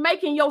don't be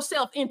making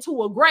yourself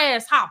into a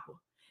grasshopper.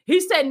 He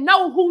said,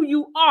 know who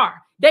you are.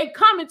 They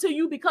coming to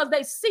you because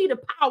they see the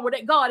power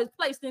that God has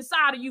placed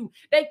inside of you.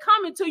 They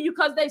coming to you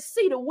because they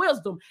see the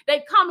wisdom.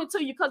 They coming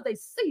to you because they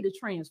see the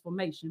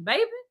transformation,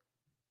 baby.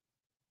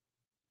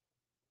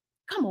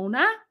 Come on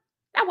now.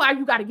 That's why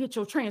you got to get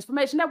your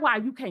transformation. That's why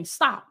you can't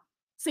stop.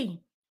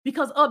 See,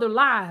 because other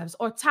lives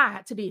are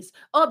tied to this.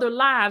 Other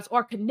lives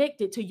are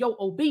connected to your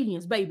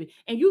obedience, baby.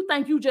 And you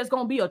think you just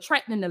going to be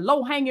attracting the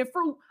low-hanging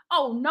fruit?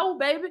 Oh, no,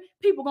 baby.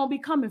 People going to be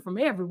coming from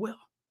everywhere.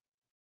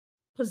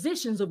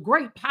 Positions of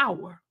great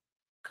power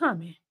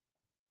coming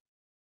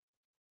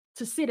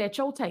to sit at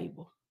your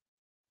table,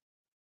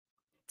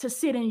 to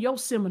sit in your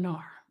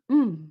seminar.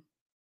 Come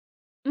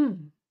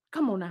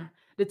on now.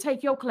 To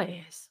take your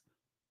class,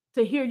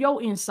 to hear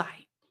your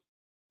insight.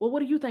 Well,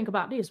 what do you think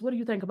about this? What do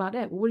you think about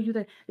that? Well, what do you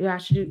think? Yeah, I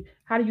should do.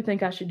 How do you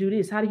think I should do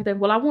this? How do you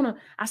think? Well,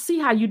 I see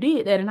how you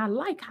did that. And I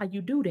like how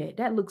you do that.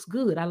 That looks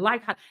good. I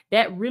like how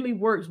that really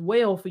works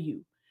well for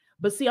you.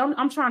 But see,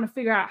 I'm trying to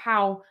figure out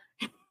how.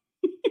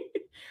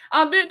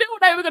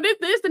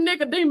 This the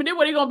Nicodemus. Then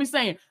what they gonna be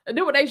saying?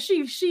 Then what they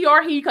she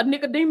or he? Because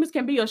Nicodemus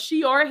can be a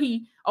she or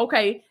he.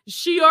 Okay,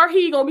 she or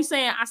he gonna be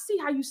saying, I see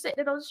how you said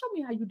that. Show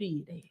me how you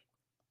did that.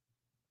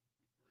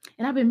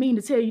 And I've been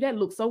meaning to tell you that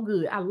looks so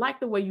good. I like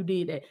the way you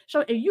did that.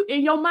 So you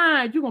in your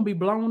mind, you're gonna be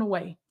blown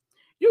away.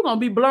 You're gonna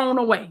be blown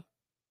away.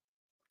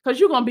 Because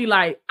you're gonna be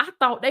like, I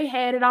thought they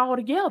had it all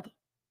together.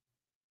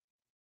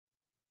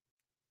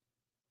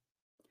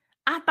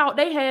 I thought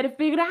they had it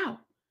figured out.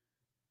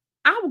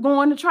 I was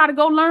going to try to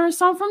go learn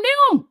something from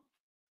them.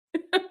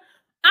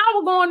 I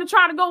was going to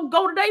try to go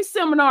to their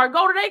seminar,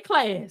 go to their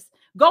class,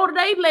 go to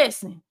their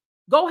lesson,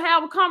 go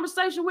have a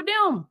conversation with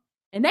them.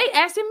 And they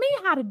asking me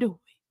how to do it.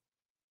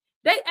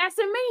 They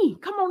asking me.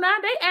 Come on now.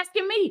 They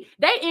asking me.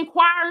 They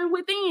inquiring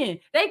within.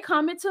 They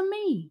coming to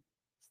me.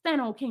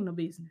 Stand on kingdom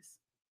business.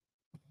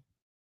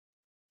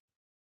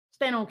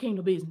 Stand on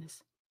kingdom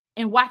business.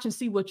 And watch and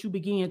see what you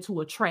begin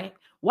to attract.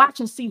 Watch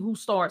and see who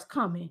starts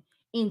coming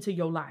into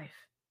your life.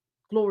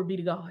 Glory be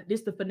to God. This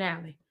is the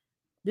finale.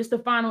 This is the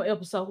final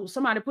episode.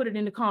 Somebody put it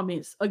in the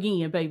comments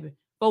again, baby.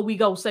 Before we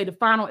go, say the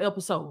final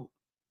episode.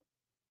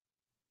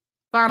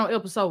 Final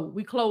episode.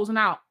 We closing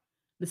out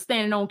the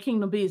Standing on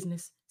Kingdom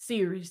Business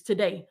series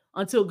today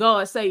until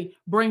God say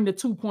bring the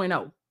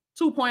 2.0.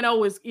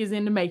 2.0 is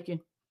in the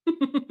making.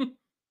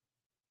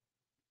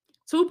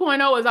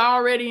 2.0 is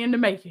already in the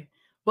making.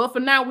 But for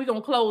now, we're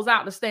going to close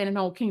out the Standing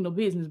on Kingdom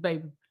Business,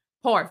 baby.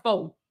 Part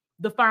 4,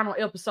 the final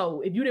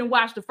episode. If you didn't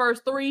watch the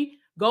first 3,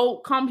 go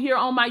come here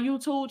on my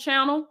YouTube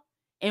channel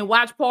and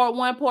watch part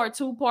 1, part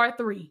 2, part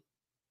 3.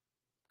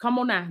 Come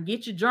on now.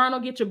 Get your journal,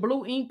 get your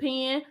blue ink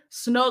pen,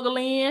 snuggle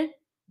in,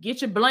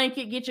 Get your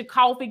blanket, get your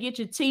coffee, get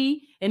your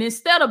tea. And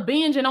instead of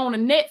binging on a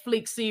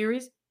Netflix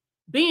series,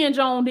 binge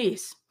on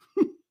this.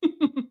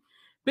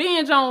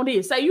 Binge on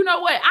this. Say, you know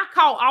what? I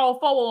caught all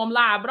 4 of them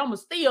live, but I'm going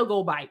to still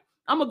go back.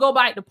 I'm going to go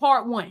back to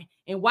part 1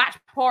 and watch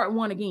part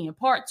 1 again,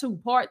 part 2,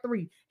 part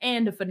 3,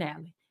 and the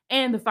finale,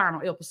 and the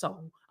final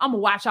episode. I'm going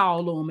to watch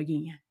all of them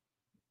again.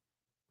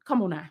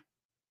 Come on now.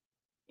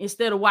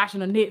 Instead of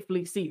watching a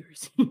Netflix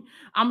series.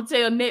 I'm going to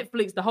tell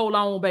Netflix to hold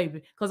on,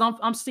 baby, because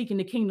I'm seeking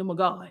the kingdom of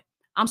God.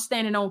 I'm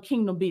standing on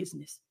kingdom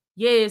business.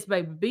 Yes,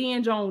 baby.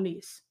 Binge on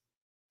this.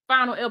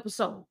 Final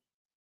episode.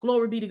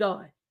 Glory be to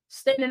God.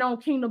 Standing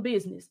on kingdom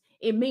business.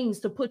 It means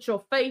to put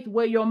your faith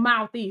where your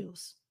mouth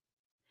is.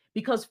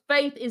 Because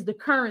faith is the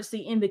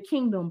currency in the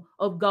kingdom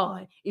of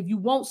God. If you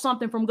want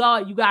something from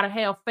God, you got to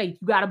have faith.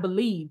 You got to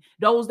believe.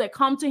 Those that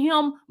come to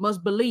him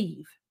must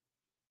believe.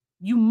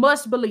 You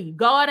must believe.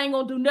 God ain't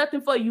going to do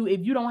nothing for you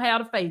if you don't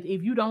have the faith,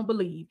 if you don't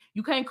believe.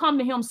 You can't come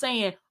to him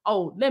saying,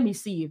 oh, let me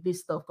see if this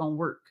stuff going to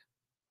work.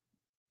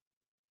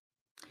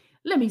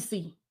 Let me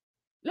see.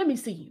 Let me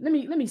see. Let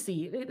me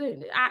see.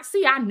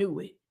 I knew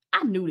it.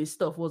 I knew this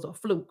stuff was a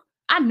fluke.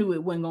 I knew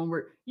it wasn't gonna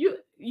work. You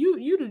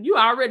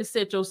already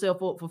set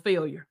yourself up for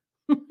failure.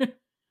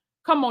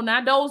 Come on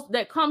now. Those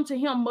that come to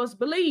him must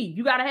believe.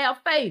 You got to have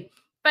faith.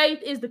 Faith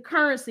is the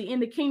currency in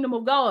the kingdom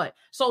of God.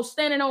 So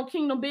standing on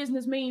kingdom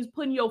business means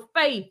putting your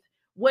faith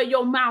where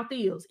your mouth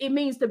is. It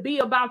means to be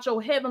about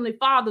your heavenly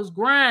Father's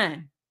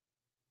grind.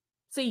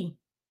 See,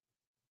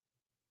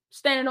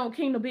 standing on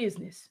kingdom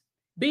business.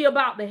 Be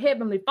about the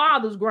heavenly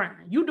Father's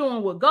grind. You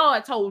doing what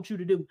God told you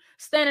to do.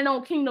 Standing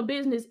on kingdom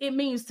business, it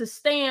means to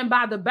stand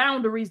by the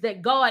boundaries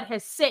that God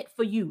has set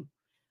for you.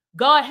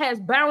 God has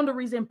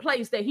boundaries in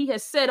place that he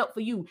has set up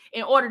for you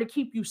in order to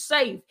keep you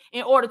safe,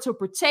 in order to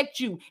protect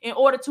you, in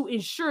order to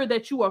ensure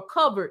that you are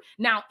covered.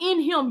 Now,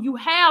 in him, you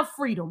have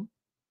freedom.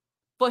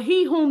 For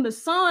he whom the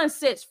Son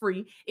sets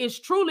free is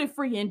truly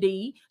free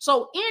indeed.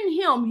 So in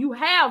him, you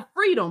have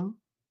freedom.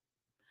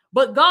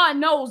 But God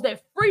knows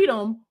that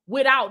freedom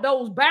without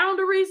those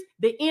boundaries,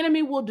 the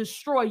enemy will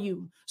destroy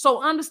you.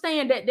 So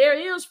understand that there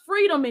is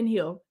freedom in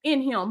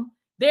him.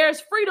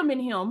 There's freedom in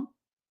him.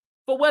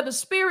 For where the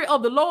Spirit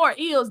of the Lord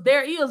is,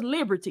 there is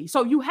liberty.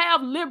 So you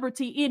have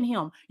liberty in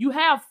him. You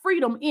have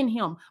freedom in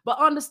him. But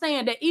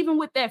understand that even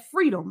with that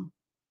freedom,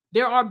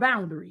 there are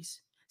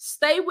boundaries.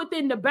 Stay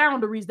within the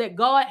boundaries that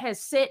God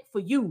has set for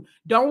you.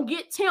 Don't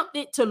get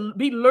tempted to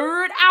be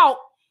lured out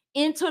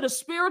into the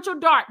spiritual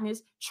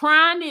darkness,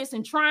 trying this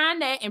and trying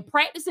that and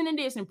practicing in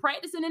this and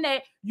practicing in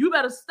that. You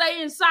better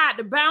stay inside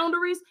the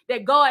boundaries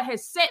that God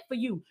has set for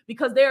you,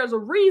 because there's a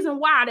reason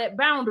why that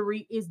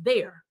boundary is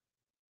there.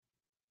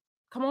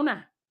 Come on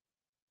now.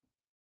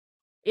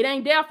 It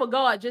ain't there for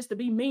God just to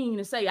be mean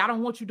and say, I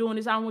don't want you doing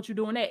this, I don't want you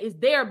doing that. It's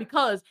there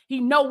because he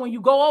know when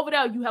you go over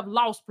there, you have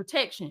lost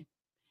protection.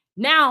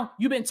 Now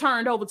you've been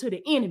turned over to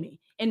the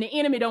enemy, and the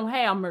enemy don't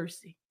have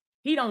mercy.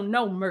 He don't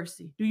know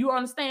mercy. Do you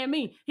understand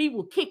me? He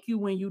will kick you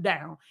when you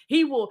down.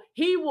 He will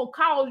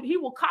call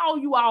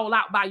you all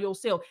out by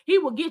yourself. He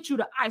will get you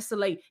to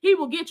isolate. He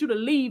will get you to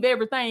leave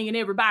everything and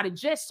everybody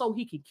just so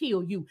he can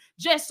kill you,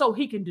 just so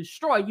he can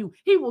destroy you.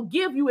 He will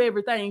give you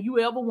everything you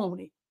ever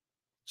wanted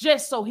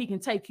just so he can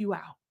take you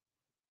out.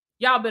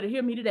 Y'all better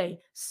hear me today.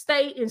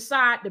 Stay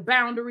inside the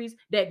boundaries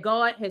that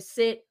God has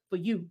set for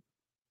you.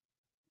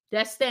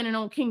 That's standing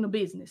on kingdom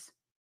business.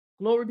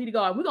 Glory be to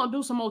God. We're going to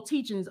do some more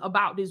teachings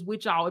about this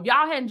with y'all. If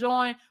y'all hadn't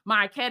joined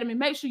my academy,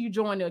 make sure you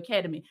join the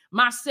academy.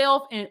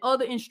 Myself and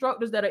other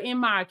instructors that are in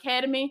my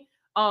academy,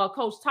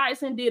 Coach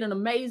Tyson did an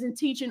amazing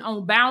teaching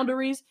on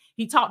boundaries.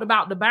 He talked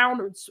about the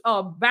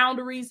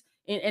boundaries,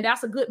 and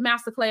that's a good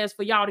masterclass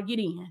for y'all to get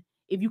in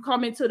if you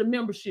come into the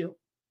membership.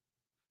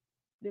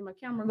 Did my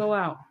camera go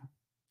out?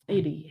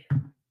 It did.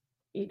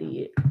 It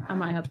did. I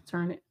might have to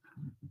turn it.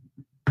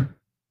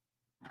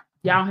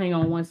 Y'all hang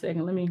on one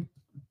second. Let me.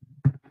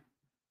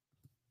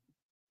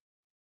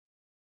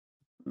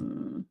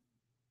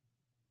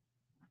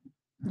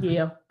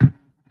 Yeah.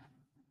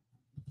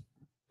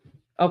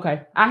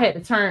 Okay. I had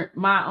to turn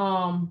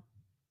my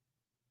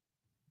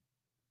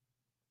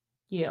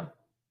yeah.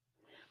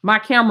 My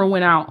camera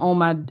went out on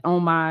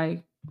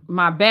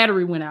my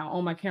battery went out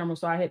on my camera,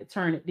 so I had to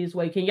turn it this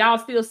way. Can y'all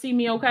still see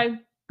me okay?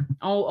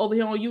 Over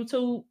here on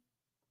YouTube?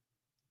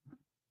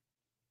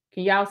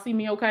 Can y'all see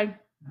me okay?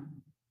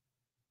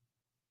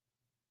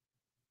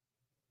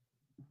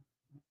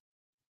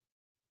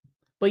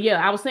 But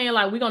yeah, I was saying,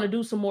 like, we're going to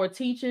do some more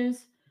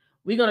teachings.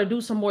 We're going to do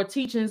some more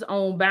teachings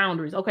on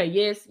boundaries. Okay,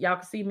 yes, y'all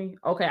can see me.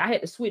 Okay, I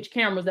had to switch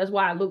cameras. That's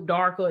why I look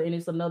darker and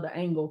it's another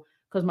angle,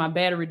 because my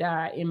battery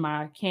died in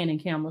my Canon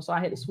camera. So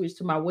I had to switch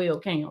to my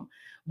webcam.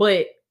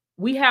 But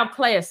we have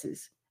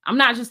classes. I'm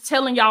not just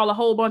telling y'all a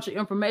whole bunch of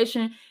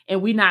information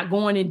and we're not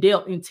going in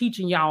depth and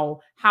teaching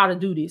y'all how to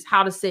do this,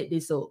 how to set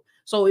this up.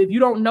 So if you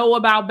don't know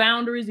about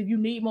boundaries, if you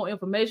need more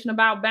information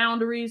about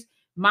boundaries,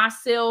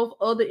 myself,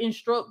 other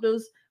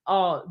instructors,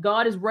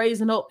 God is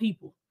raising up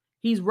people.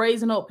 He's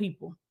raising up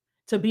people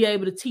to be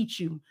able to teach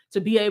you, to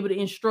be able to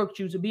instruct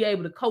you, to be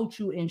able to coach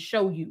you and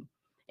show you.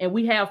 And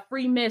we have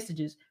free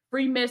messages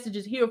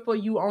here for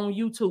you on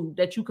YouTube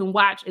that you can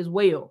watch as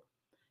well.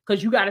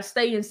 Because you got to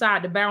stay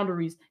inside the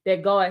boundaries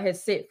that God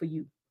has set for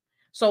you.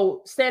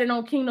 So standing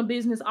on kingdom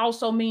business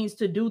also means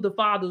to do the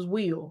Father's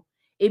will.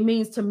 It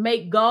means to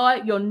make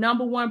God your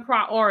number one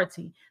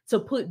priority, to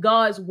put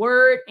God's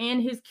word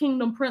and his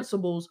kingdom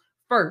principles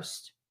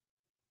first,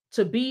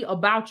 to be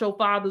about your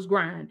Father's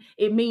grind.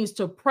 It means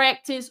to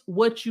practice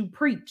what you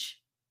preach.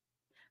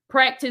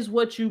 Practice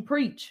what you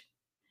preach.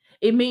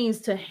 It means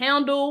to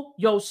handle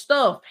your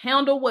stuff,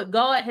 handle what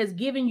God has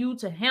given you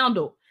to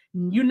handle.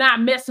 You're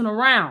not messing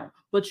around,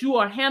 but you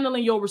are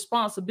handling your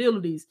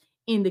responsibilities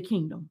in the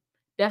kingdom.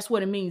 That's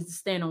what it means to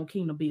stand on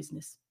kingdom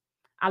business.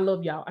 I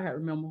love y'all. I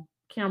remember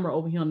camera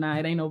over here now.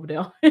 It ain't over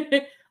there.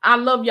 I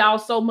love y'all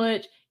so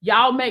much.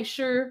 Y'all make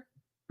sure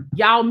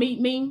y'all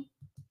meet me.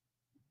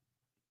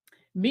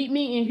 Meet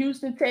me in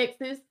Houston,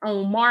 Texas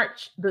on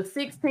March the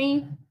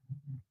 16th,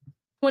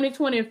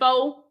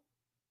 2024.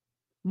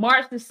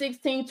 March the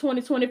 16th,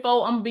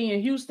 2024. I'm going to be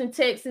in Houston,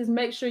 Texas.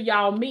 Make sure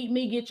y'all meet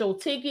me. Get your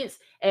tickets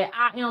at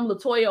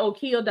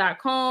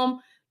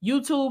IamLatoyaOkia.com.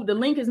 YouTube, the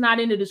link is not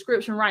in the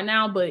description right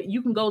now, but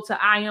you can go to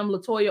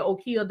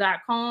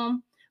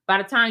IamLatoyaOkia.com. By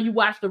the time you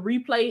watch the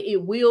replay, it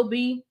will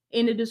be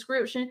in the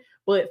description.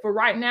 But for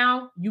right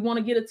now, you want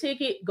to get a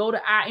ticket, go to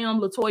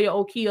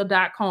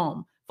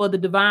IamLatoyaOkia.com. for the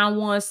Divine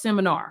One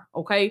seminar.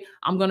 Okay.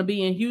 I'm going to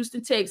be in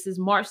Houston, Texas,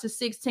 March the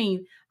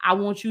 16th. I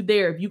want you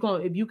there. If you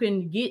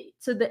can get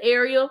to the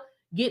area,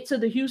 get to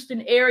the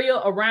Houston area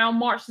around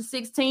March the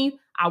 16th,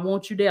 I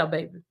want you there,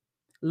 baby.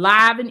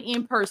 Live and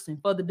in person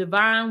for the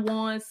Divine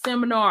One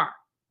seminar.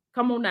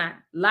 Come on now.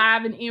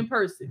 Live and in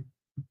person.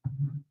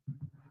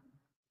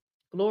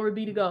 Glory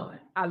be to God.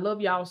 I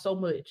love y'all so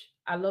much.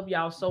 I love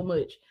y'all so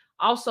much.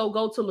 Also,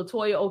 go to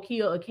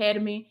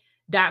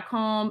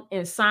LatoyaOkiaAcademy.com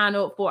and sign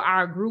up for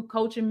our group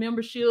coaching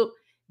membership.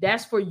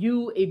 That's for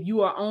you if you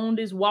are on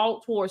this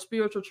walk towards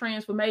spiritual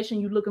transformation.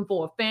 You're looking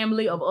for a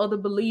family of other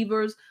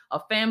believers,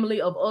 a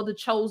family of other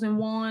chosen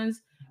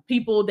ones,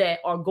 people that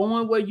are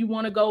going where you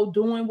want to go,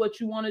 doing what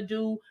you want to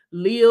do,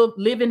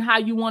 living how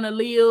you want to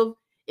live.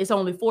 It's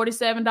only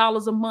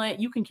 $47 a month.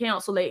 You can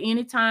cancel at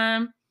any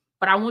time,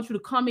 but I want you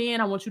to come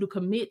in. I want you to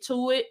commit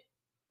to it.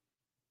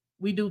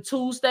 We do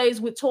Tuesdays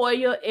with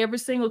Toya. Every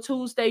single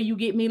Tuesday, you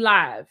get me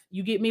live.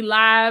 You get me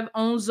live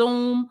on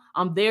Zoom.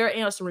 I'm there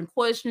answering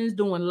questions,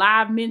 doing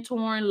live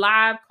mentoring,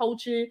 live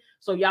coaching.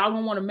 So y'all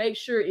gonna want to make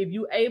sure if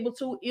you're able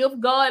to, if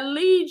God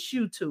leads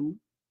you to,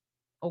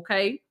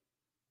 okay?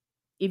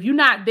 If you're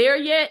not there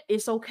yet,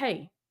 it's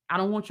okay. I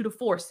don't want you to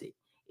force it.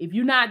 If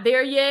you're not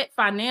there yet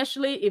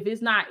financially, if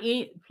it's not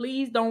in,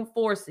 please don't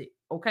force it,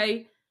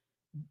 okay?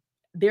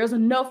 There's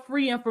enough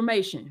free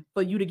information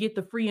for you to get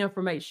the free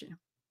information.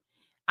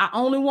 I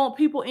only want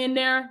people in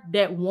there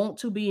that want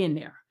to be in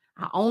there.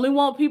 I only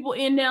want people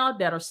in there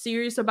that are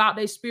serious about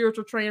their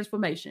spiritual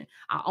transformation.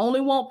 I only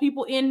want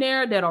people in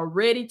there that are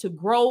ready to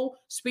grow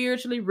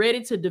spiritually,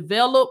 ready to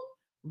develop,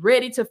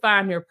 ready to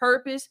find their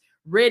purpose,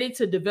 ready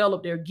to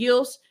develop their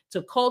gifts,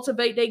 to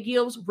cultivate their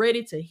gifts,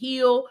 ready to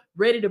heal,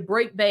 ready to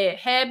break bad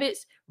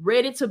habits,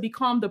 ready to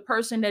become the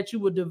person that you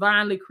were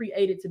divinely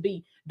created to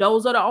be.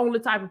 Those are the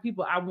only type of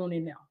people I want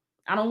in there.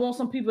 I don't want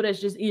some people that's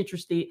just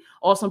interested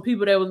or some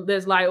people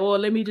that's like, oh,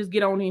 let me just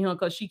get on here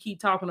because she keep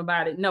talking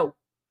about it. No.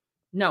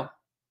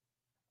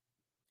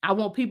 I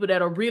want people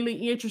that are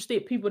really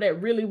interested, people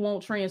that really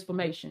want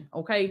transformation.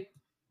 Okay.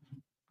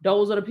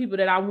 Those are the people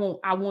that I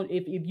want.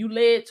 If you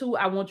led to,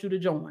 I want you to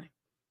join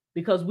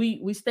because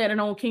we standing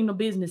on kingdom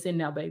business in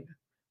now, baby.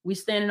 We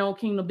standing on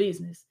kingdom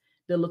business.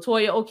 The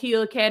Latoya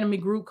Okia Academy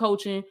group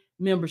coaching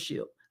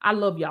membership. I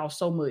love y'all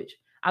so much.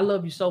 I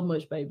love you so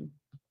much, baby.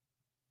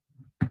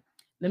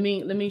 Let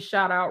me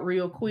shout out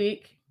real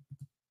quick.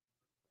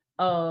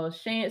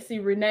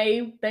 Shancy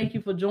Renee, thank you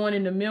for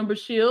joining the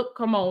membership.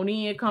 Come on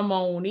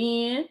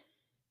in.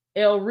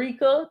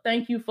 Elrika,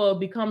 thank you for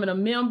becoming a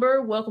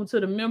member. Welcome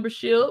to the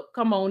membership.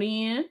 Come on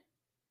in.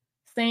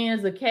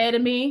 Sands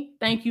Academy,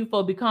 thank you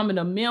for becoming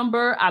a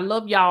member. I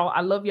love y'all.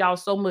 I love y'all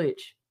so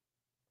much.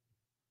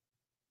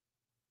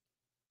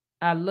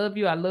 I love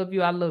you.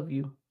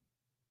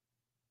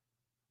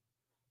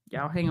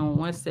 Y'all hang on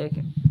one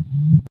second.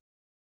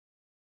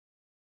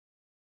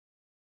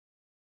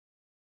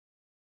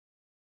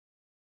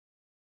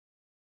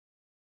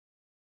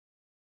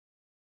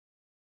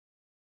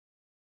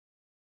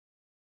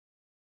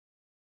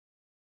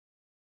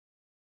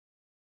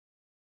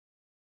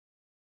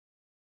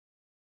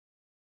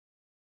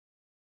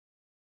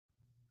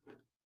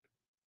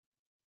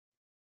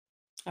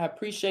 I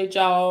appreciate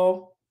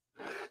y'all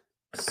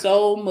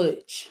so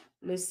much.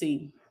 Let's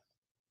see.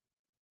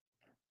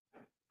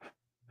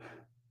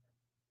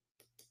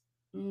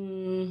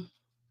 Keisha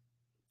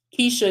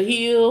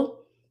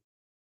Hill,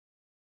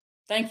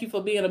 thank you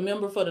for being a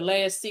member for the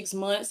last 6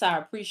 months. I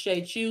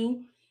appreciate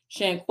you.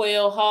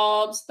 Shanquelle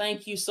Hobbs,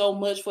 thank you so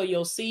much for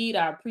your seed.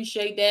 I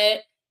appreciate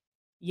that.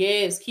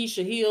 Yes,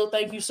 Keisha Hill,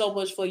 thank you so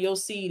much for your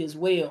seed as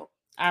well.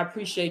 I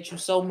appreciate you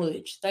so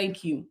much.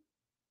 Thank you.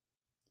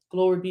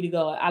 Glory be to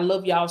God. I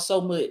love y'all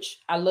so much.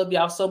 I love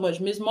y'all so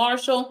much. Miss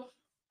Marshall,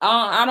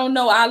 I don't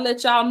know. I'll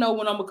let y'all know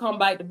when I'm going to come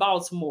back to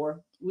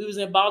Baltimore. We was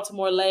in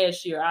Baltimore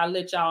last year. I'll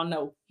let y'all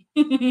know.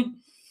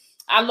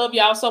 I love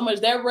y'all so much.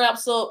 That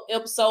wraps up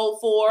episode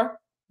 4.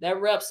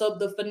 That wraps up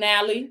the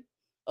finale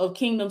of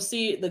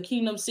the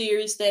Kingdom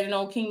series, Standing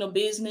on Kingdom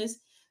Business.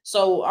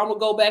 So I'm going to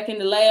go back in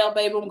the lab,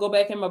 baby. I'm going to go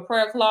back in my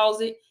prayer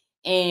closet.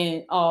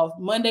 And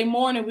Monday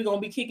morning, we're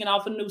going to be kicking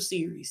off a new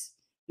series.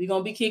 We're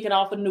going to be kicking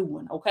off a new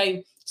one,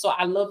 okay? So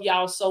I love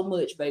y'all so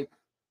much, baby.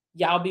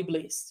 Y'all be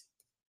blessed.